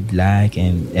subscribe, like,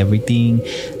 and everything.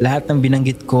 Lahat ng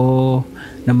binanggit ko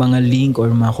ng mga link or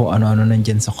mga kung ano-ano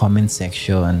nandyan sa comment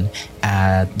section.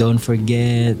 At don't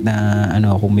forget na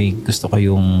kung may gusto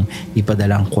kayong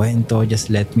ipadalang kwento, just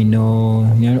let me know.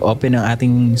 Open ang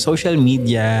ating social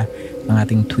media, ang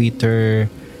ating Twitter.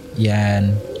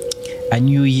 Yan. A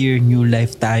new year, new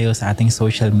life tayo sa ating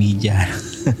social media.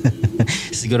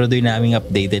 Siguro doon namin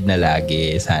updated na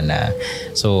lagi sana.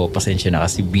 So pasensya na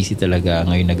kasi busy talaga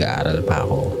ngayon, nag-aaral pa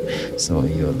ako. So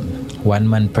yun,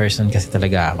 one-man person kasi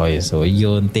talaga ako. So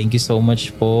yun, thank you so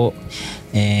much po.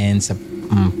 And sa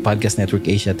Podcast Network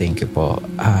Asia, thank you po.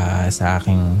 Sa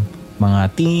aking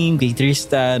mga team, kay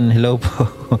Tristan, hello po.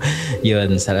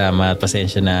 Yun, salamat,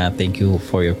 pasensya na. Thank you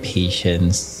for your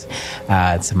patience.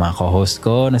 At sa mga co-host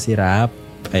ko na si Rap,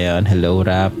 ayun, hello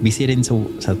Rap. Busy rin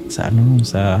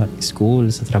sa school,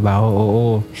 sa trabaho. Oo.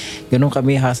 Ganun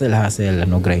kami, hustle,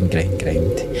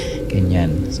 grind.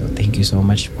 Ganyan. So, thank you so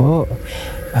much po.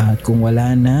 At kung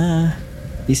wala na,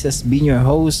 this has been your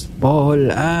host,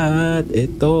 Paul. At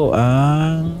ito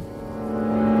ang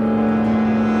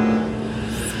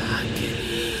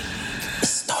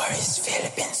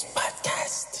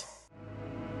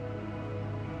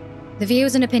The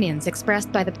views and opinions expressed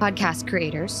by the podcast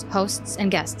creators, hosts, and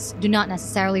guests do not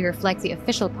necessarily reflect the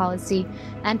official policy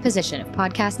and position of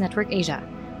Podcast Network Asia,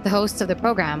 the hosts of the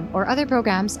program, or other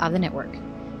programs of the network.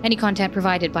 Any content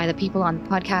provided by the people on the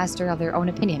podcast are of their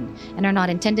own opinion and are not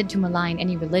intended to malign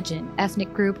any religion,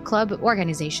 ethnic group, club,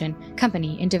 organization,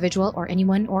 company, individual, or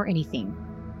anyone or anything.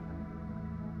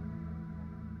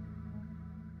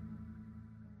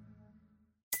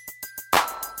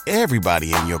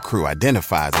 Everybody in your crew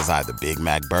identifies as either Big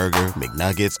Mac Burger,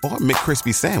 McNuggets, or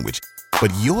McCrispy Sandwich.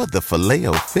 But you're the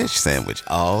Filet-O-Fish Sandwich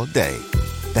all day.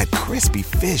 That crispy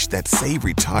fish, that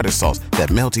savory tartar sauce, that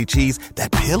melty cheese,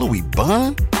 that pillowy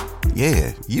bun.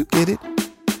 Yeah, you get it.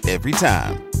 Every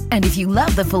time. And if you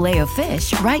love the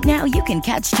Filet-O-Fish, right now you can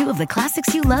catch two of the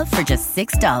classics you love for just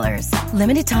 $6.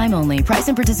 Limited time only. Price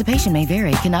and participation may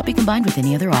vary. Cannot be combined with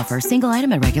any other offer. Single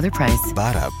item at regular price.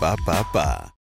 Ba-da-ba-ba-ba.